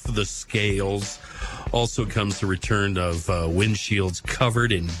off the scales, also comes the return of windshields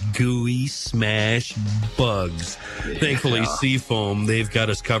covered in gooey smash bugs. Thankfully, Seafoam, they've got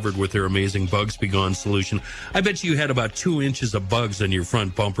us covered with their amazing Bugs Be Gone solution. I bet you had about 2 inches of bugs on your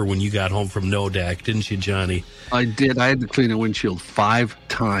front bumper when you got home from NODAC, didn't you, Johnny? I did. I had to clean a windshield 5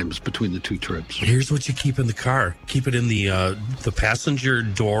 times between the 2 trips. Here's what you keep in the car. Keep it in the passenger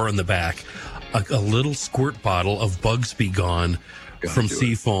door in the back. A little squirt bottle of Bugs Be Gone from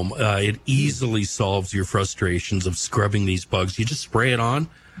Seafoam. It easily solves your frustrations of scrubbing these bugs. You just spray it on.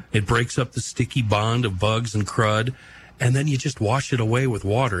 It breaks up the sticky bond of bugs and crud. And then you just wash it away with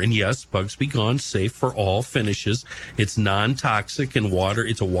water. And yes, Bugs Be Gone, safe for all finishes. It's non-toxic and water.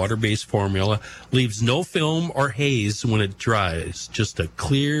 It's a water-based formula. Leaves no film or haze when it dries. Just a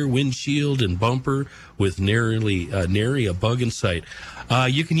clear windshield and bumper with nary a bug in sight.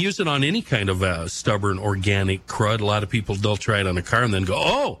 You can use it on any kind of stubborn organic crud. A lot of people, they'll try it on a car and then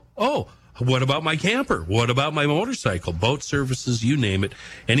go, oh, what about my camper? What about my motorcycle? Boat services, you name it.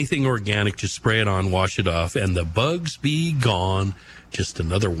 Anything organic, just spray it on, wash it off, and the bugs be gone. Just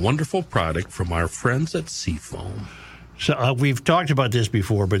another wonderful product from our friends at Seafoam. So we've talked about this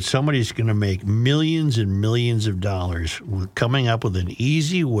before, but somebody's going to make millions and millions of dollars coming up with an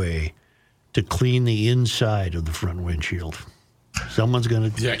easy way to clean the inside of the front windshield. Someone's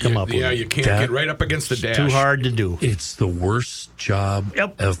going to come up with it. Yeah, you can't get right up against the dash. Too hard to do. It's the worst job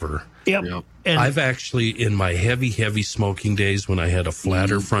ever. Yep. And I've actually, in my heavy smoking days when I had a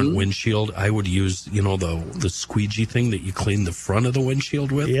flatter front windshield, I would use, the squeegee thing that you clean the front of the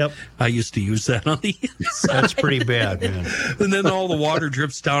windshield with. Yep. I used to use that on the inside. That's pretty bad, man. And then all the water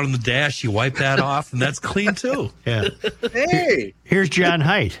drips down in the dash. You wipe that off, and that's clean, too. Yeah. Hey! Here's John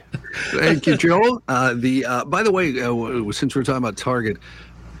Haidt. Thank you, Joe. By the way, since we're talking about Target,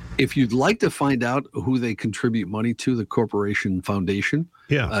 if you'd like to find out who they contribute money to, the corporation foundation,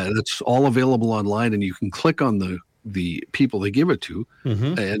 that's all available online, and you can click on the people they give it to.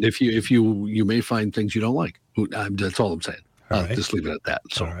 Mm-hmm. And if you may find things you don't like. That's all I'm saying. Right. Just leave it at that.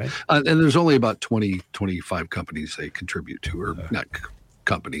 So, right. And there's only about 25 companies they contribute to, or not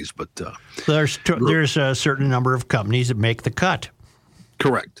companies, but there's a certain number of companies that make the cut.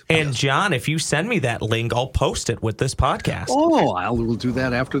 Correct. And John, if you send me that link, I'll post it with this podcast. Oh, we'll do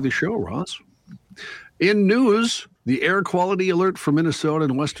that after the show, Ross. In news, the air quality alert for Minnesota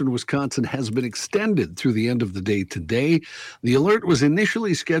and western Wisconsin has been extended through the end of the day today. The alert was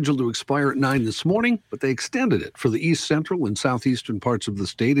initially scheduled to expire at 9 this morning, but they extended it for the east central and southeastern parts of the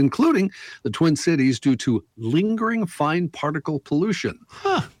state, including the Twin Cities, due to lingering fine particle pollution.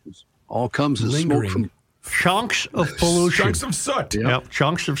 All comes as smoke from chunks of pollution. Chunks of soot. Yep,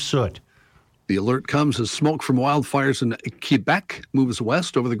 chunks of soot. The alert comes as smoke from wildfires in Quebec moves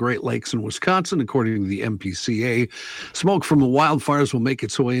west over the Great Lakes in Wisconsin, according to the MPCA. Smoke from the wildfires will make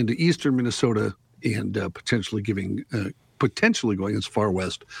its way into eastern Minnesota and potentially going as far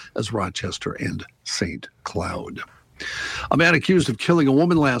west as Rochester and St. Cloud. A man accused of killing a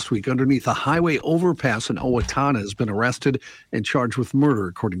woman last week underneath a highway overpass in Owatonna has been arrested and charged with murder,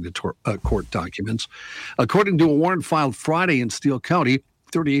 according to court documents. According to a warrant filed Friday in Steele County,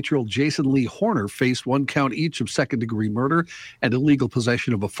 38-year-old Jason Lee Horner faced one count each of second-degree murder and illegal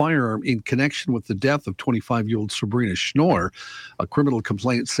possession of a firearm in connection with the death of 25-year-old Sabrina Schnorr. A criminal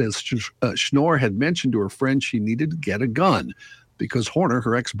complaint says Schnorr had mentioned to her friend she needed to get a gun. Because Horner,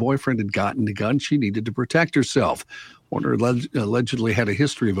 her ex-boyfriend, had gotten a gun, she needed to protect herself. Horner allegedly had a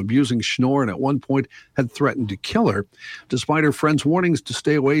history of abusing Schnorr and at one point had threatened to kill her. Despite her friend's warnings to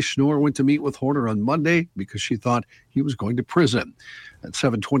stay away, Schnorr went to meet with Horner on Monday because she thought he was going to prison. At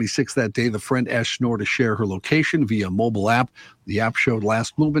 7:26 that day, the friend asked Schnorr to share her location via a mobile app. The app showed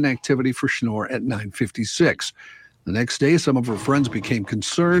last movement activity for Schnorr at 9:56. The next day, some of her friends became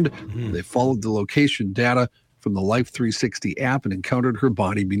concerned. They followed the location data from the Life 360 app and encountered her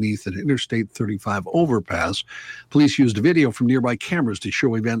body beneath an Interstate 35 overpass. Police used video from nearby cameras to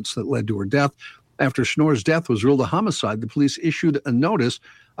show events that led to her death. After Schnorr's death was ruled a homicide, the police issued a notice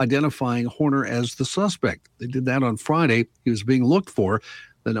identifying Horner as the suspect. They did that on Friday. He was being looked for.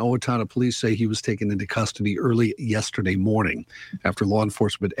 Then Owatonna police say he was taken into custody early yesterday morning after law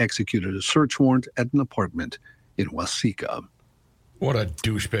enforcement executed a search warrant at an apartment in Waseca. What a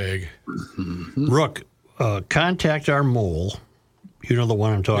douchebag. Rook, contact our mole. You know the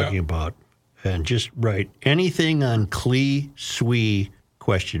one I'm talking about. And just write anything on Clee Swee ?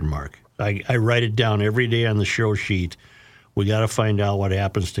 I write it down every day on the show sheet. We got to find out what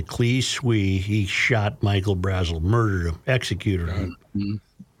happens to Clee Swee. He shot Michael Brazel, murdered him, executed him.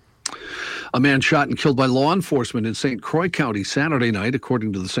 A man shot and killed by law enforcement in St. Croix County Saturday night,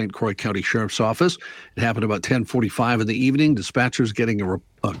 according to the St. Croix County Sheriff's Office. It happened about 10:45 in the evening. Dispatchers getting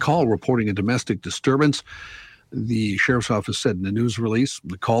a call reporting a domestic disturbance. The Sheriff's Office said in a news release,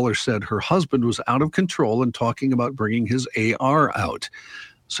 the caller said her husband was out of control and talking about bringing his AR out.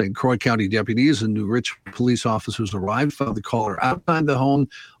 St. Croix County deputies and New Rich police officers arrived, found the caller outside the home.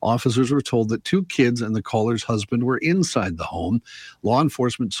 Officers were told that 2 kids and the caller's husband were inside the home. Law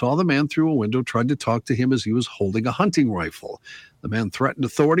enforcement saw the man through a window, tried to talk to him as he was holding a hunting rifle. The man threatened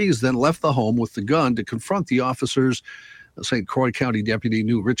authorities, then left the home with the gun to confront the officers. A St. Croix County deputy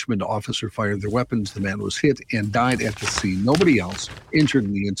New Richmond officer fired their weapons. The man was hit and died at the scene. Nobody else injured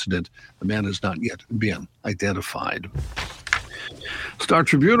in the incident. The man has not yet been identified. Star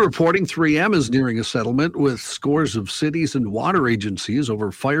Tribune reporting 3M is nearing a settlement with scores of cities and water agencies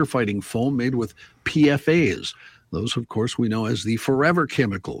over firefighting foam made with PFAs. Those, of course, we know as the forever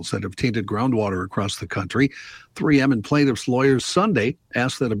chemicals that have tainted groundwater across the country. 3M and plaintiffs' lawyers Sunday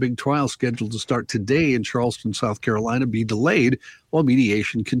asked that a big trial scheduled to start today in Charleston, South Carolina, be delayed while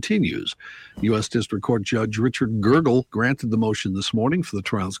mediation continues. U.S. District Court Judge Richard Gergel granted the motion this morning for the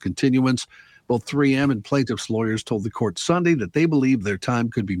trial's continuance. Both 3M and plaintiffs' lawyers told the court Sunday that they believe their time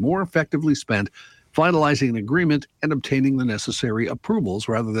could be more effectively spent finalizing an agreement and obtaining the necessary approvals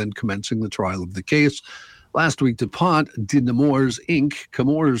rather than commencing the trial of the case. Last week, DuPont de Nemours, Inc.,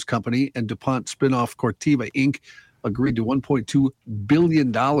 Chemours Company, and DuPont spinoff Corteva, Inc. agreed to $1.2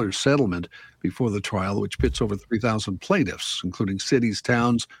 billion settlement before the trial, which pits over 3,000 plaintiffs, including cities,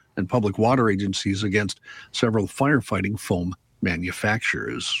 towns, and public water agencies against several firefighting foam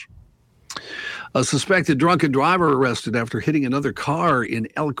manufacturers. A suspected drunken driver arrested after hitting another car in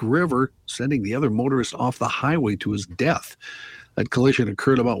Elk River, sending the other motorist off the highway to his death. That collision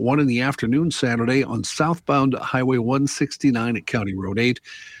occurred about 1 p.m. Saturday on southbound Highway 169 at County Road 8.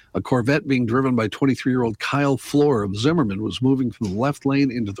 A Corvette being driven by 23-year-old Kyle Floor of Zimmerman was moving from the left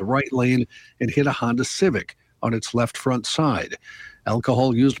lane into the right lane and hit a Honda Civic on its left front side.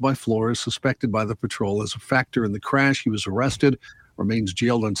 Alcohol used by Floor is suspected by the patrol as a factor in the crash. He was arrested, remains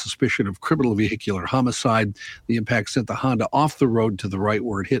jailed on suspicion of criminal vehicular homicide. The impact sent the Honda off the road to the right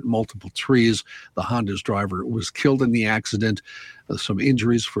where it hit multiple trees. The Honda's driver was killed in the accident. Some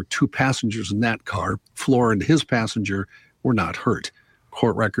injuries for 2 passengers in that car. Floor and his passenger were not hurt.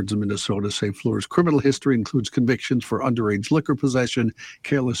 Court records in Minnesota say Floor's criminal history includes convictions for underage liquor possession,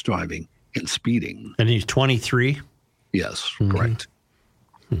 careless driving, and speeding. And he's 23? Yes, correct.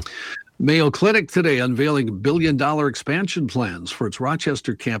 Mayo Clinic today unveiling billion-dollar expansion plans for its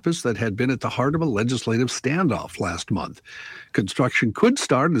Rochester campus that had been at the heart of a legislative standoff last month. Construction could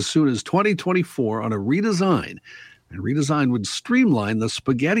start as soon as 2024 on a redesign. And redesign would streamline the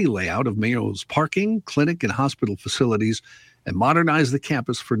spaghetti layout of Mayo's parking, clinic, and hospital facilities and modernize the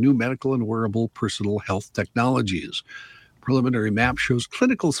campus for new medical and wearable personal health technologies. Preliminary map shows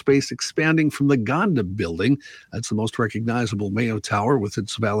clinical space expanding from the Gonda building. That's the most recognizable Mayo Tower with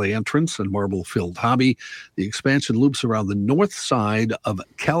its valet entrance and marble-filled hobby. The expansion loops around the north side of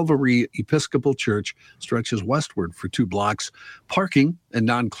Calvary Episcopal Church, stretches westward for 2 blocks. Parking and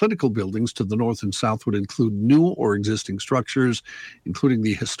non-clinical buildings to the north and south would include new or existing structures, including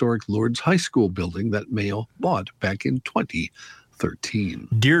the historic Lourdes High School building that Mayo bought back in 2013.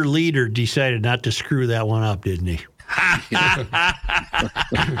 Dear leader decided not to screw that one up, didn't he?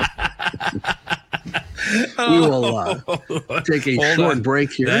 We will take a short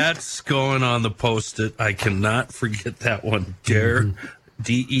break here. That's going on the Post-it. I cannot forget that one. Der,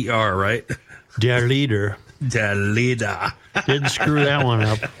 D-E-R, right? Der leader. Der leader. Didn't screw that one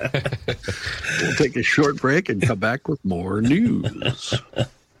up. We'll take a short break and come back with more news.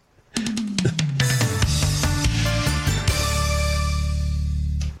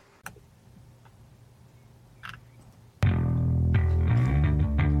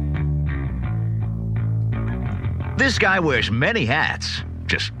 This guy wears many hats,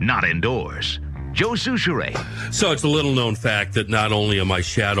 just not indoors. Joe Souchere. So it's a little-known fact that not only am I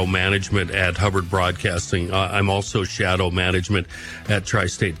shadow management at Hubbard Broadcasting, I'm also shadow management at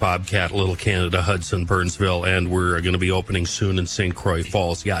Tri-State Bobcat, Little Canada, Hudson, Burnsville, and we're going to be opening soon in St. Croix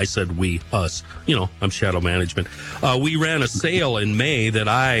Falls. Yeah, I said we, us. You know, I'm shadow management. We ran a sale in May that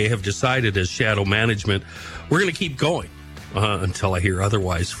I have decided as shadow management, we're going to keep going. Until I hear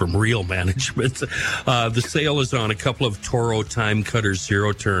otherwise from real management. The sale is on a couple of Toro Time Cutter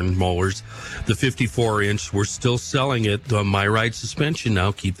zero-turn mowers. The 54-inch, we're still selling it. The MyRide suspension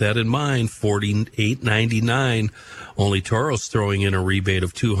now, keep that in mind, $48.99. Only Toro's throwing in a rebate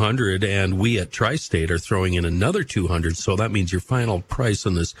of $200, and we at Tri-State are throwing in another $200. So that means your final price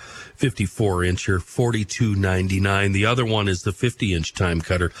on this 54-incher, $42.99. The other one is the 50-inch Time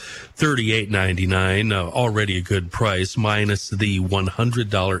Cutter, $38.99. Already a good price, minus the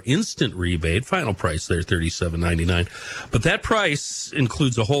 $100 instant rebate. Final price there, $37.99. But that price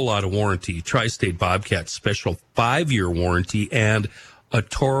includes a whole lot of warranty. Tri-State Bobcat special 5-year warranty and a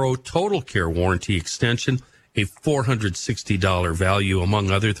Toro Total Care warranty extension, a $460 value,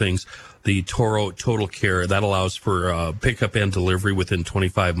 among other things. The Toro Total Care, that allows for pickup and delivery within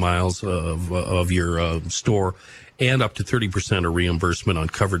 25 miles of your store, and up to 30% of reimbursement on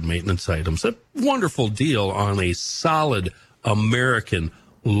covered maintenance items. A wonderful deal on a solid American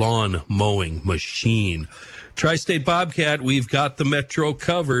lawn mowing machine. Tri-State Bobcat, we've got the metro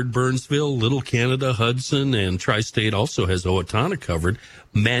covered. Burnsville, Little Canada, Hudson, and Tri-State also has Owatonna covered.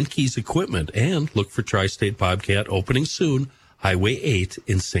 Mankey's Equipment. And look for Tri-State Bobcat opening soon, Highway 8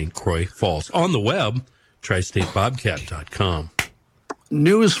 in St. Croix Falls. On the web, tristatebobcat.com.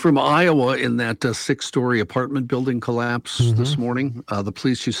 News from Iowa in that 6-story apartment building collapse this morning. The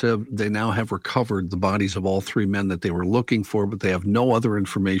police, you said, they now have recovered the bodies of all 3 men that they were looking for, but they have no other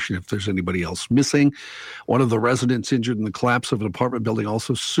information if there's anybody else missing. One of the residents injured in the collapse of an apartment building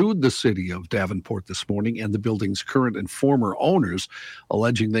also sued the city of Davenport this morning and the building's current and former owners,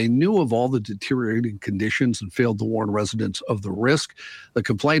 alleging they knew of all the deteriorating conditions and failed to warn residents of the risk. The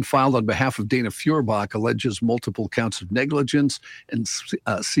complaint filed on behalf of Dana Feuerbach alleges multiple counts of negligence and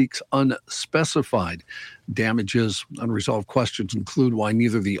seeks unspecified damages. Unresolved questions include why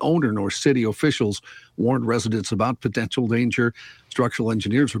neither the owner nor city officials warned residents about potential danger. Structural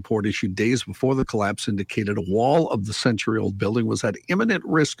engineers report issued days before the collapse indicated a wall of the century-old building was at imminent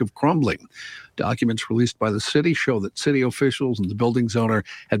risk of crumbling. Documents released by the city show that city officials and the building's owner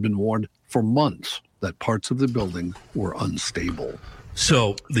had been warned for months that parts of the building were unstable.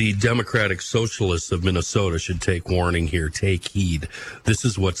 So the Democratic Socialists of Minnesota should take warning here, take heed. This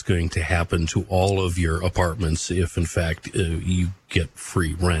is what's going to happen to all of your apartments if, in fact, you get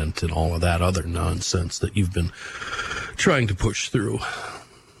free rent and all of that other nonsense that you've been trying to push through.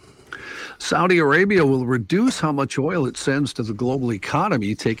 Saudi Arabia will reduce how much oil it sends to the global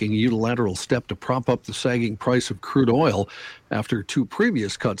economy, taking a unilateral step to prop up the sagging price of crude oil after 2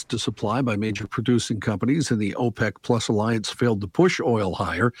 previous cuts to supply by major producing companies in the OPEC Plus alliance failed to push oil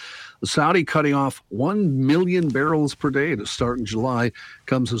higher. The Saudi cutting off 1 million barrels per day to start in July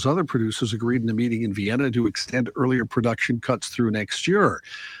comes as other producers agreed in a meeting in Vienna to extend earlier production cuts through next year.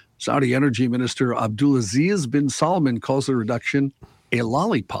 Saudi Energy Minister Abdulaziz bin Salman calls the reduction a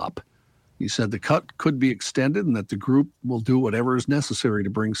lollipop. He said the cut could be extended and that the group will do whatever is necessary to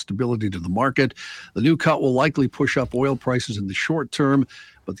bring stability to the market. The new cut will likely push up oil prices in the short term,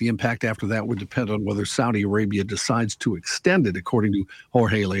 but the impact after that would depend on whether Saudi Arabia decides to extend it, according to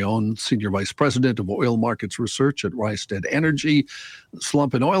Jorge Leon, Senior Vice President of Oil Markets Research at Rystad Energy. The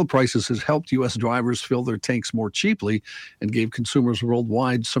slump in oil prices has helped U.S. drivers fill their tanks more cheaply and gave consumers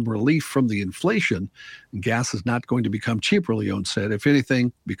worldwide some relief from the inflation. And gas is not going to become cheaper, Leon said. If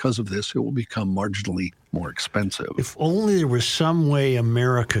anything, because of this, it will become marginally more expensive. If only there was some way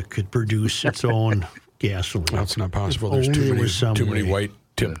America could produce its own gasoline. That's not possible. If There's too many way.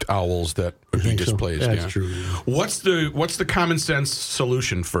 white-tipped owls that would be displaced. So? That's yeah. true. What's the common sense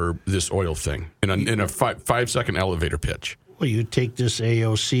solution for this oil thing in a 5-second elevator pitch? Well, you take this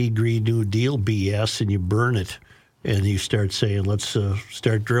AOC Green New Deal BS and you burn it, and you start saying, let's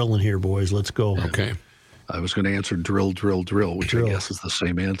start drilling here, boys. Let's go. Okay. I was going to answer drill, which Drill. I guess is the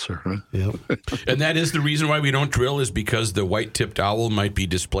same answer, huh? Yep. And that is the reason why we don't drill is because the white-tipped owl might be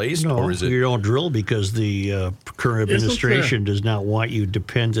displaced? No, or is it? you don't drill because the current administration does not want you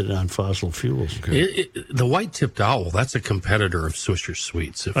dependent on fossil fuels. The white-tipped owl, that's a competitor of Swisher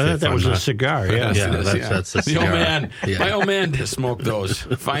Sweets. I thought that was a cigar, yeah. Yeah, that's a The cigar. old man. Yeah. My old man smoked those.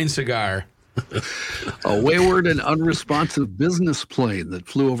 Fine cigar. A wayward and unresponsive business plane that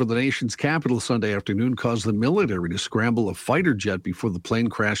flew over the nation's capital Sunday afternoon caused the military to scramble a fighter jet before the plane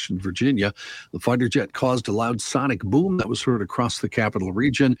crashed in Virginia. The fighter jet caused a loud sonic boom that was heard across the capital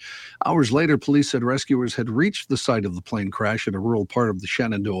region. Hours later, police said rescuers had reached the site of the plane crash in a rural part of the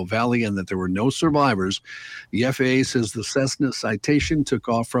Shenandoah Valley and that there were no survivors. The FAA says the Cessna Citation took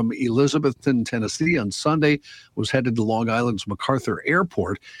off from Elizabethton, Tennessee on Sunday, was headed to Long Island's MacArthur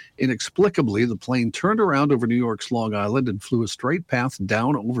Airport. Inexplicably, the plane turned around over New York's Long Island and flew a straight path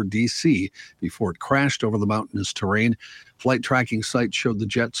down over D.C. before it crashed over the mountainous terrain. Flight tracking sites showed the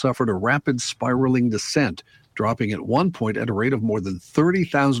jet suffered a rapid spiraling descent, dropping at one point at a rate of more than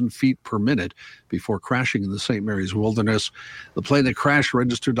 30,000 feet per minute before crashing in the St. Mary's wilderness. The plane that crashed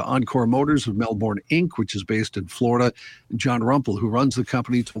registered to Encore Motors of Melbourne, Inc., which is based in Florida. John Rumpel, who runs the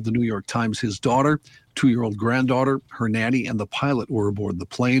company, told the New York Times his daughter, 2-year-old granddaughter, her nanny, and the pilot were aboard the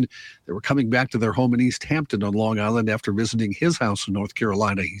plane. They were coming back to their home in East Hampton on Long Island after visiting his house in North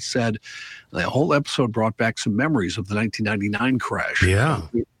Carolina, he said. The whole episode brought back some memories of the 1999 crash. Yeah.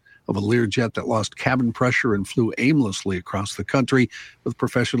 Of a Learjet that lost cabin pressure and flew aimlessly across the country with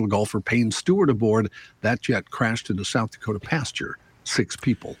professional golfer Payne Stewart aboard. That jet crashed into South Dakota pasture. 6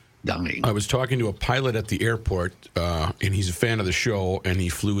 people dying. I was talking to a pilot at the airport, and he's a fan of the show, and he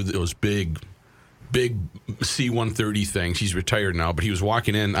flew those big C-130 things. He's retired now, but he was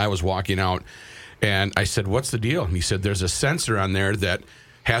walking in, I was walking out, and I said, what's the deal? And he said, there's a sensor on there that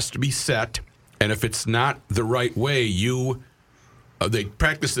has to be set, and if it's not the right way, you they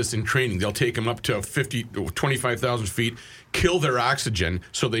practice this in training. They'll take them up to 25,000 feet, kill their oxygen,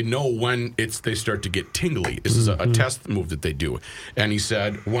 so they know when they start to get tingly. This is a test move that they do. And he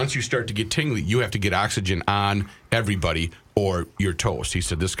said, once you start to get tingly, you have to get oxygen on everybody or you're toast. He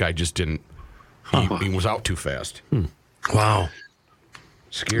said this guy just didn't. He was out too fast. Wow.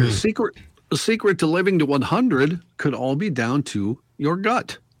 Scary. The secret to living to 100 could all be down to your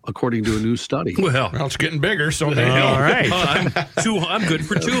gut, according to a new study. Well, It's getting bigger, so All right. I'm good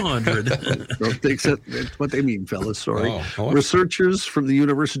for 200. That's what they mean, fellas. Sorry. Oh. Researchers from the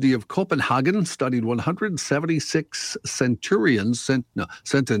University of Copenhagen studied 176 centenarians,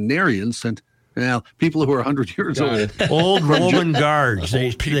 people who are 100 years old. Old Roman guards.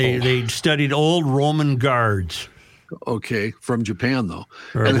 They studied old Roman guards. Okay, from Japan, though.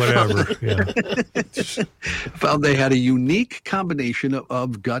 Or whatever. Yeah. Found they had a unique combination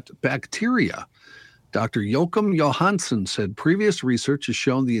of gut bacteria. Dr. Joachim Johansson said previous research has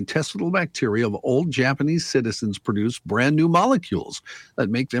shown the intestinal bacteria of old Japanese citizens produce brand new molecules that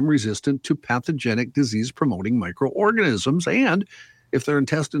make them resistant to pathogenic disease-promoting microorganisms. And if their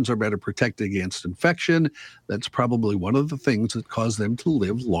intestines are better protected against infection, that's probably one of the things that cause them to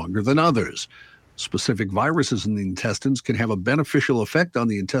live longer than others. Specific viruses in the intestines can have a beneficial effect on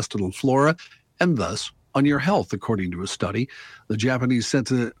the intestinal flora and thus on your health, according to a study. The Japanese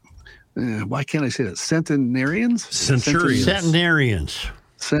why can't I say that? Centenarians? Centenarians.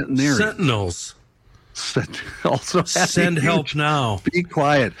 Sentinels. Also Send help now. Be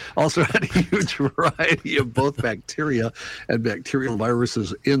quiet. Also had a huge variety of both bacteria and bacterial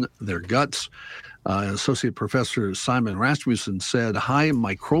viruses in their guts. Associate Professor Simon Rasmussen said high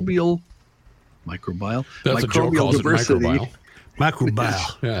microbial That's what Joe calls diversity it,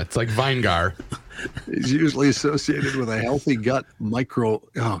 Microbial. Yeah, it's like Vinegar. is usually associated with a healthy gut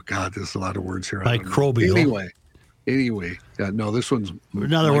oh God, there's a lot of words here. Microbial. Anyway, no, this one's.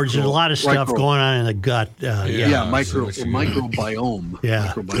 In other words, there's a lot of stuff going on in the gut. Microbiome.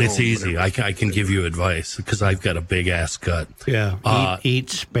 Yeah. It's easy. I can give you advice because I've got a big ass gut. Yeah. Eat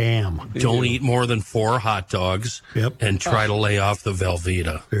Spam. Don't eat more than 4 hot dogs. Yep. And try to lay off the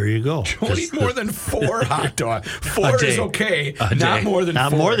Velveeta. There you go. Don't eat more than 4 hot dogs. 4 is okay. A Not day. more than 4.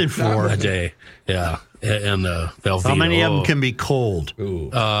 Not more than 4. A day. Yeah. And the Velveeta. How many of them can be cold?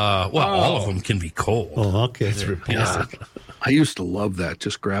 All of them can be cold. Oh, okay. Yeah. I used to love that,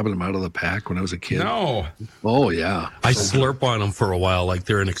 just grabbing them out of the pack when I was a kid. No. Oh, yeah. I slurp on them for a while like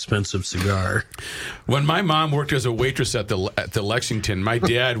they're an expensive cigar. When my mom worked as a waitress at the Lexington, my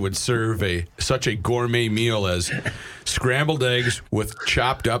dad would serve such a gourmet meal as scrambled eggs with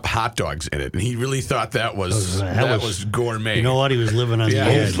chopped up hot dogs in it, and he really thought that was gourmet. You know what? He was living on the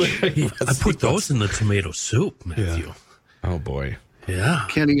edge. I put those in the tomato soup, Matthew. Yeah. Oh boy. Yeah.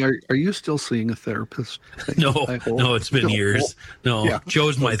 Kenny, are you still seeing a therapist? No, it's been years. No, Yeah.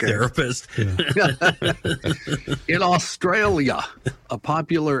 Joe's my therapist. In Australia, a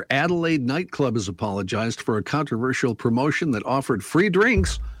popular Adelaide nightclub has apologized for a controversial promotion that offered free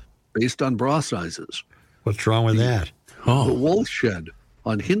drinks based on bra sizes. What's wrong with that? The Wolf Shed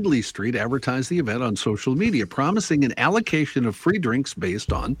on Hindley Street advertised the event on social media, promising an allocation of free drinks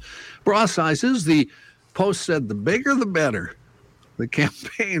based on bra sizes. The post said, "The bigger, the better." The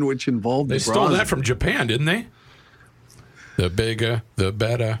campaign, which involved They stole that from Japan, didn't they? The bigger, the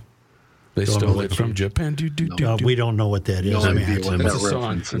better. They stole it from Japan. We don't know what that is. No idea man. what That's that a song.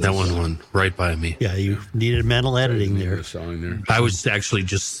 reference is. That one went right by me. Yeah, you needed mental editing there. I was actually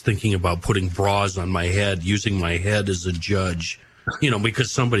just thinking about putting bras on my head, using my head as a judge.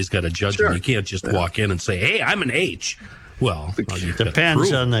 Because somebody's got to judge me. You can't just walk in and say, "Hey, I'm an H." Well,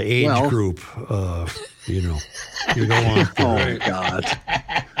 depends on the age group. You go on. Oh, God.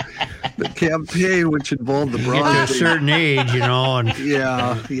 The campaign, which involved the Get bra. to a certain age, and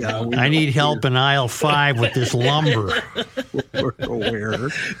Yeah. I need help in aisle 5 with this lumber. We're aware.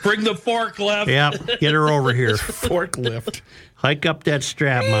 bring the forklift. Yep, get her over here. Forklift. Hike up that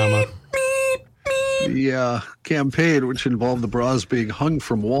strap, Mama. The campaign, which involved the bras being hung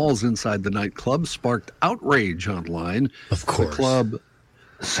from walls inside the nightclub, sparked outrage online. Of course. The club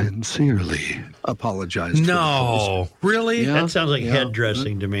sincerely apologized. No, really? Yeah. That sounds like head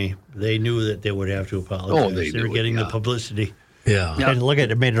dressing to me. They knew that they would have to apologize. they were knew it, getting the yeah. publicity. Yeah. And look at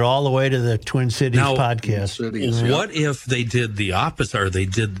it, made it all the way to the Twin Cities Now, podcast. What if they did the opposite, or they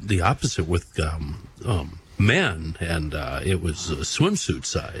did the opposite with men, and it was a swimsuit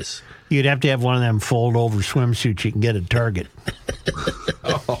size? You'd have to have one of them fold over swimsuits you can get at Target.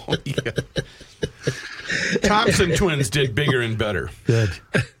 Oh, yeah. Thompson twins did bigger and better. Good.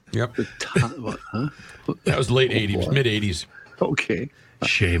 Yep. What, huh? That was late 80s, mid 80s. Okay.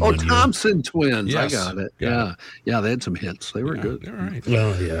 Shame Oh, on you. Thompson twins. Yes. I got it. Yeah. Yeah. They had some hits. They were good. All right.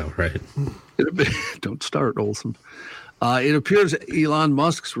 Well, yeah, right. Don't start, Olson. It appears Elon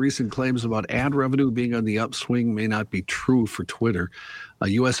Musk's recent claims about ad revenue being on the upswing may not be true for Twitter.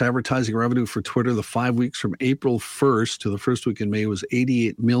 U.S. advertising revenue for Twitter the 5 weeks from April 1st to the first week in May was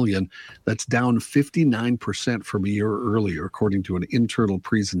 $88 million. That's down 59% from a year earlier, according to an internal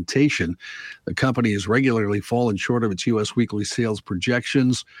presentation. The company has regularly fallen short of its U.S. weekly sales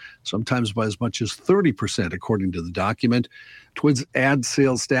projections, sometimes by as much as 30%, according to the document. Twitter's ad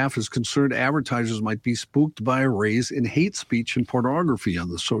sales staff is concerned advertisers might be spooked by a raise in hate speech and pornography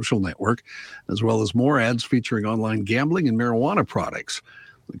on the social network, as well as more ads featuring online gambling and marijuana products.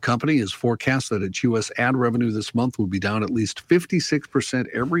 The company has forecast that its U.S. ad revenue this month will be down at least 56%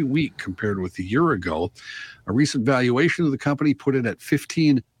 every week compared with a year ago. A recent valuation of the company put it at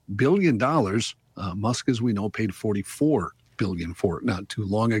 $15 billion. Musk, as we know, paid $44 billion for it not too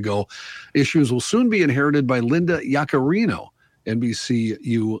long ago. Issues will soon be inherited by Linda Yaccarino, NBC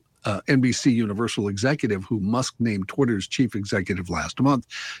Universal executive who Musk named Twitter's chief executive last month.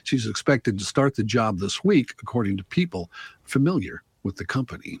 She's expected to start the job this week, according to people familiar with the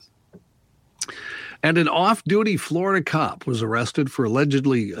company. And an off-duty Florida cop was arrested for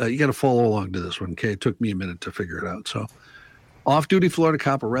allegedly, you got to follow along to this one, okay? It took me a minute to figure it out. So, off-duty Florida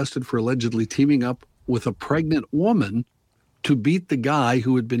cop arrested for allegedly teaming up with a pregnant woman to beat the guy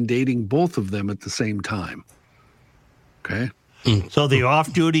who had been dating both of them at the same time. Okay? So the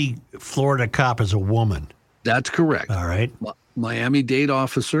off-duty Florida cop is a woman. That's correct. All right. Miami Dade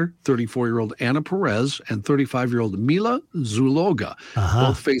officer, 34-year-old Anna Perez, and 35-year-old Mila Zuloga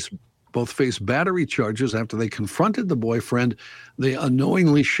both face battery charges after they confronted the boyfriend they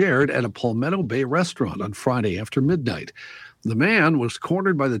unknowingly shared at a Palmetto Bay restaurant on Friday after midnight. The man was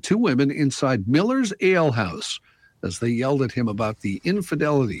cornered by the two women inside Miller's Ale House as they yelled at him about the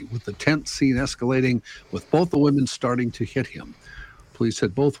infidelity, with the tense scene escalating with both the women starting to hit him. Police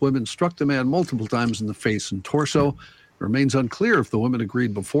said both women struck the man multiple times in the face and torso. It remains unclear if the women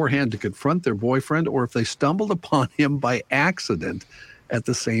agreed beforehand to confront their boyfriend or if they stumbled upon him by accident at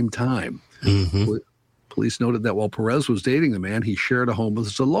the same time. Mm-hmm. Police noted that while Perez was dating the man, he shared a home with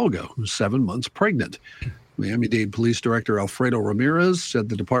Zaloga, who's 7 months pregnant. Miami-Dade Police Director Alfredo Ramirez said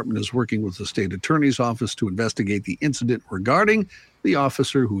the department is working with the state attorney's office to investigate the incident regarding the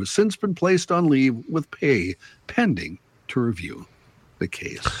officer, who has since been placed on leave with pay pending to review the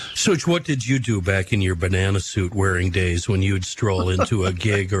case. Such, what did you do back in your banana suit wearing days when you'd stroll into a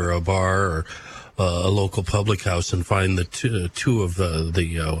gig or a bar or a local public house and find the two of the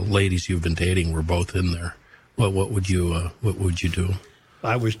ladies you've been dating were both in there? What would you do?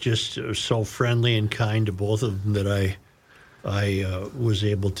 I was just so friendly and kind to both of them that I was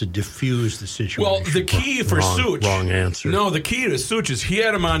able to diffuse the situation. Well, the key for Such. Wrong answer. No, the key to Such is he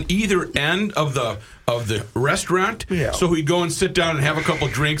had him on either end of the restaurant. Yeah. So he'd go and sit down and have a couple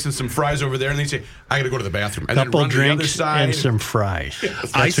drinks and some fries over there, and they'd say, "I got to go to the bathroom." And couple then run to the other drinks side and some fries.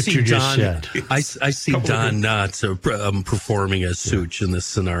 That's I what see you Don, just said. I see Don Knotts performing as Such in this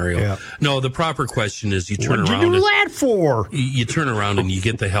scenario. Yeah. No, the proper question is you turn What did around. you do that for? You turn around and you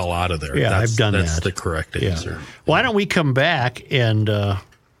get the hell out of there. Yeah, I've done That's that. the correct answer. Why don't we come back and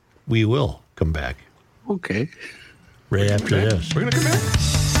we will come back Okay. right after this. We're going to come back.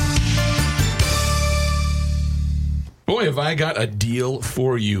 Boy, have I got a deal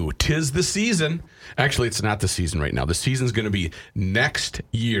for you. 'Tis the season. Actually, it's not the season right now. The season's going to be next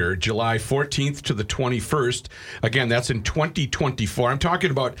year, July 14th to the 21st. Again, that's in 2024. I'm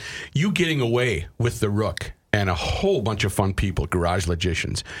talking about you getting away with the Rook and a whole bunch of fun people, Garage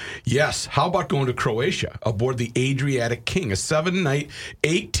Logicians. Yes, how about going to Croatia aboard the Adriatic King, a 7-night,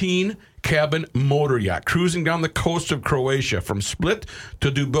 18-cabin motor yacht cruising down the coast of Croatia from Split to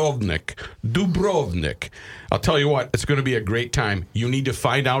Dubrovnik. I'll tell you what, it's going to be a great time. You need to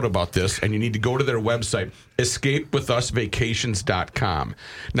find out about this, and you need to go to their website, escapewithusvacations.com.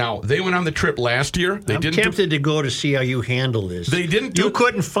 Now, they went on the trip last year. I'm tempted to go to see how you handle this. They didn't do You it.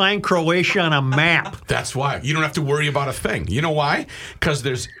 couldn't find Croatia on a map. That's why. You don't have to worry about a thing. You know why? Because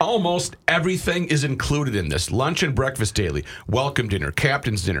there's almost everything is included in this. Lunch and breakfast daily, welcome dinner,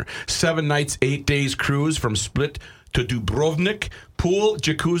 captain's dinner, 7 nights, 8 days cruise from Split to Dubrovnik, pool,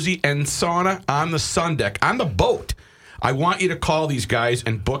 jacuzzi, and sauna on the sun deck, on the boat. I want you to call these guys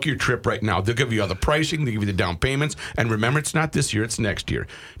and book your trip right now. They'll give you all the pricing, they'll give you the down payments, and remember, it's not this year, it's next year.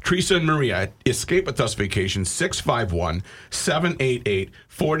 Teresa and Maria at Escape With Us Vacations,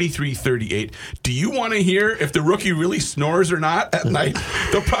 651-788-4338. Do you want to hear if the rookie really snores or not at night?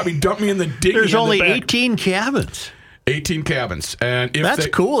 They'll probably dump me in the dinghy. There's in the only back. 18 cabins. 18 cabins. And if That's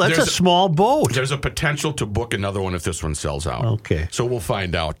cool. That's a there's small boat. There's a potential to book another one if this one sells out. Okay. So we'll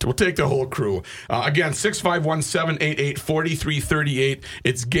find out. We'll take the whole crew. Again, 651-788-4338.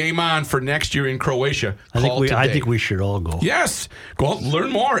 It's game on for next year in Croatia. I Call think we should all go. Yes. Go out,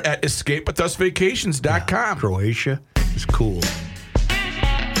 learn more at escapewithusvacations.com. Croatia is cool.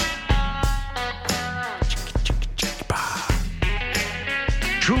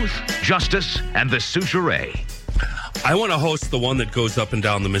 Truth, justice, and the Souchere. I want to host the one that goes up and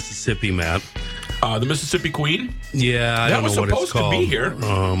down the Mississippi, Matt. The Mississippi Queen? Yeah, I don't know what it's supposed called. to be here.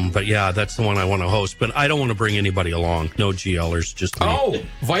 But yeah, that's the one I want to host. But I don't want to bring anybody along. No GLers, just me. Oh,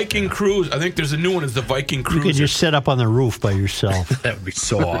 Viking Cruise. I think there's a new one. It's the Viking You Cruise. could just sit up on the roof by yourself. That would be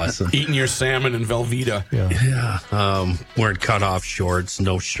so awesome. Eating your salmon in Velveeta. Yeah. Wearing cutoff shorts,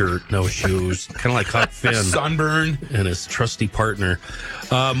 no shirt, no shoes. Kind of like Huck Finn Sunburn. and his trusty partner.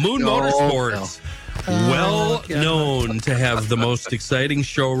 Moon Motorsports. Well known to have the most exciting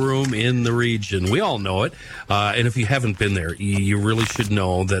showroom in the region. We all know it. And if you haven't been there, you really should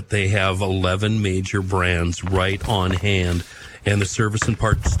know that they have 11 major brands right on hand. And the service and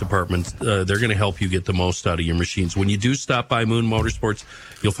parts departments, they're going to help you get the most out of your machines. When you do stop by Moon Motorsports,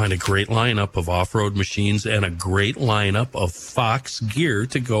 you'll find a great lineup of off-road machines and a great lineup of Fox gear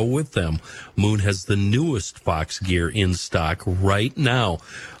to go with them. Moon has the newest Fox gear in stock right now.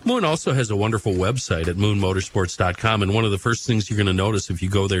 Moon also has a wonderful website at moonmotorsports.com, and one of the first things you're going to notice if you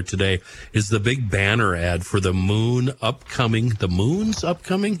go there today is the big banner ad for the Moon's upcoming,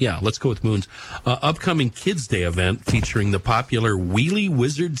 Yeah, let's go with Moon's upcoming Kids Day event featuring the popular Wheelie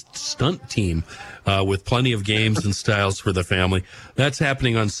Wizards stunt team with plenty of games and styles for the family. That's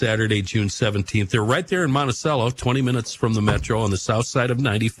happening on Saturday, June 17th. They're right there in Monticello, 20 minutes from the Metro on the south side of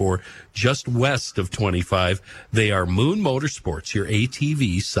 94, just west of 25. They are Moon Motorsports, your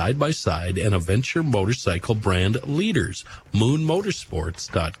ATV side-by-side and adventure motorcycle brand leaders.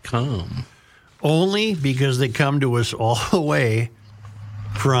 moonmotorsports.com. Only because they come to us all the way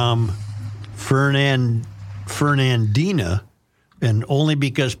from Fernandina, and only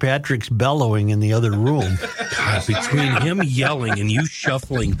because Patrick's bellowing in the other room. God, between him yelling and you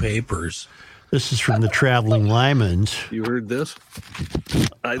shuffling papers. This is from the Traveling Lymans. You heard this?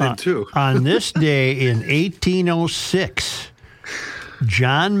 I did too. On this day in 1806,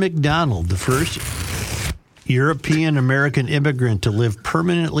 John McDonald, the first European-American immigrant to live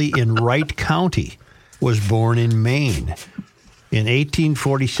permanently in Wright County, was born in Maine. In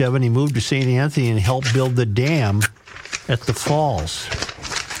 1847, he moved to St. Anthony and helped build the dam at the falls.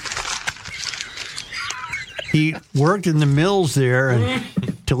 He worked in the mills there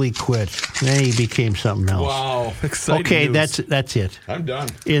until he quit. Then he became something else. Wow, exciting Okay, news. that's it. I'm done.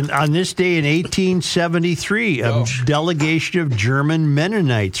 On this day in 1873, a delegation of German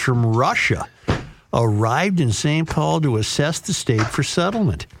Mennonites from Russia arrived in St. Paul to assess the state for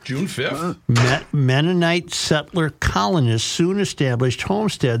settlement. June 5th? Mennonite settler colonists soon established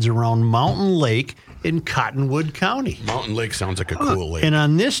homesteads around Mountain Lake in Cottonwood County. Mountain Lake sounds like a cool lake. And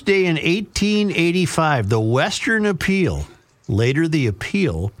on this day in 1885, the Western Appeal, later the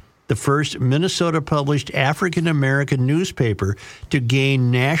Appeal, the first Minnesota-published African-American newspaper to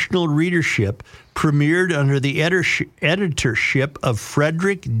gain national readership, premiered under the editorship of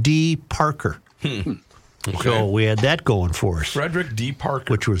Frederick D. Parker. Okay. So we had that going for us, Frederick D.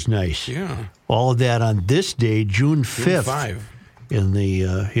 Parker. which was nice. Yeah. All of that on this day, June 5th, 5. in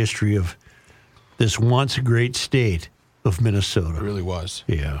the history of this once great state of Minnesota. It really was.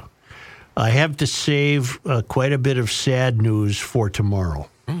 Yeah. I have to save quite a bit of sad news for tomorrow.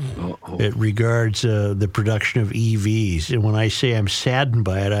 It regards the production of EVs. And when I say I'm saddened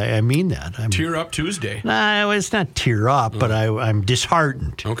by it, I mean that. Tear Up Tuesday. Nah, it's not tear up, but I'm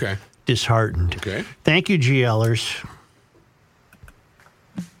disheartened. Okay. Disheartened. Okay. Thank you, GLers.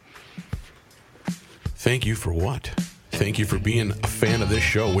 Thank you for what? Thank you for being a fan of this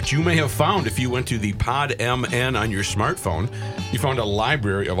show, which you may have found if you went to the Pod MN on your smartphone. You found a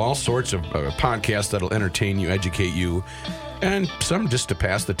library of all sorts of podcasts that'll entertain you, educate you, and some just to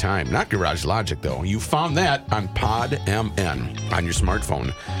pass the time. Not Garage Logic, though. You found that on Pod MN on your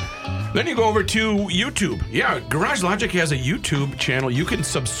smartphone. Then you go over to YouTube. Yeah, Garage Logic has a YouTube channel you can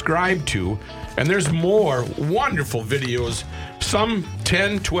subscribe to, and there's more wonderful videos, some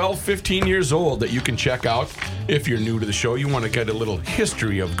 10, 12, 15 years old that you can check out. If you're new to the show, you want to get a little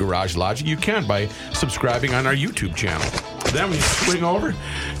history of Garage Logic, you can by subscribing on our YouTube channel. Then when you swing over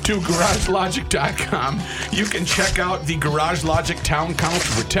to GarageLogic.com, you can check out the Garage Logic Town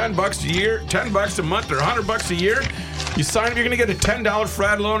Council for $10 a year, $10 a month, or $100 a year. You sign up, you're going to get a $10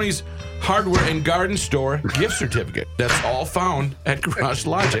 Fratelloni's Hardware and Garden Store gift certificate. That's all found at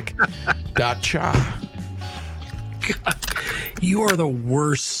GarageLogic.cha. You are the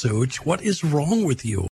worst, Such. What is wrong with you?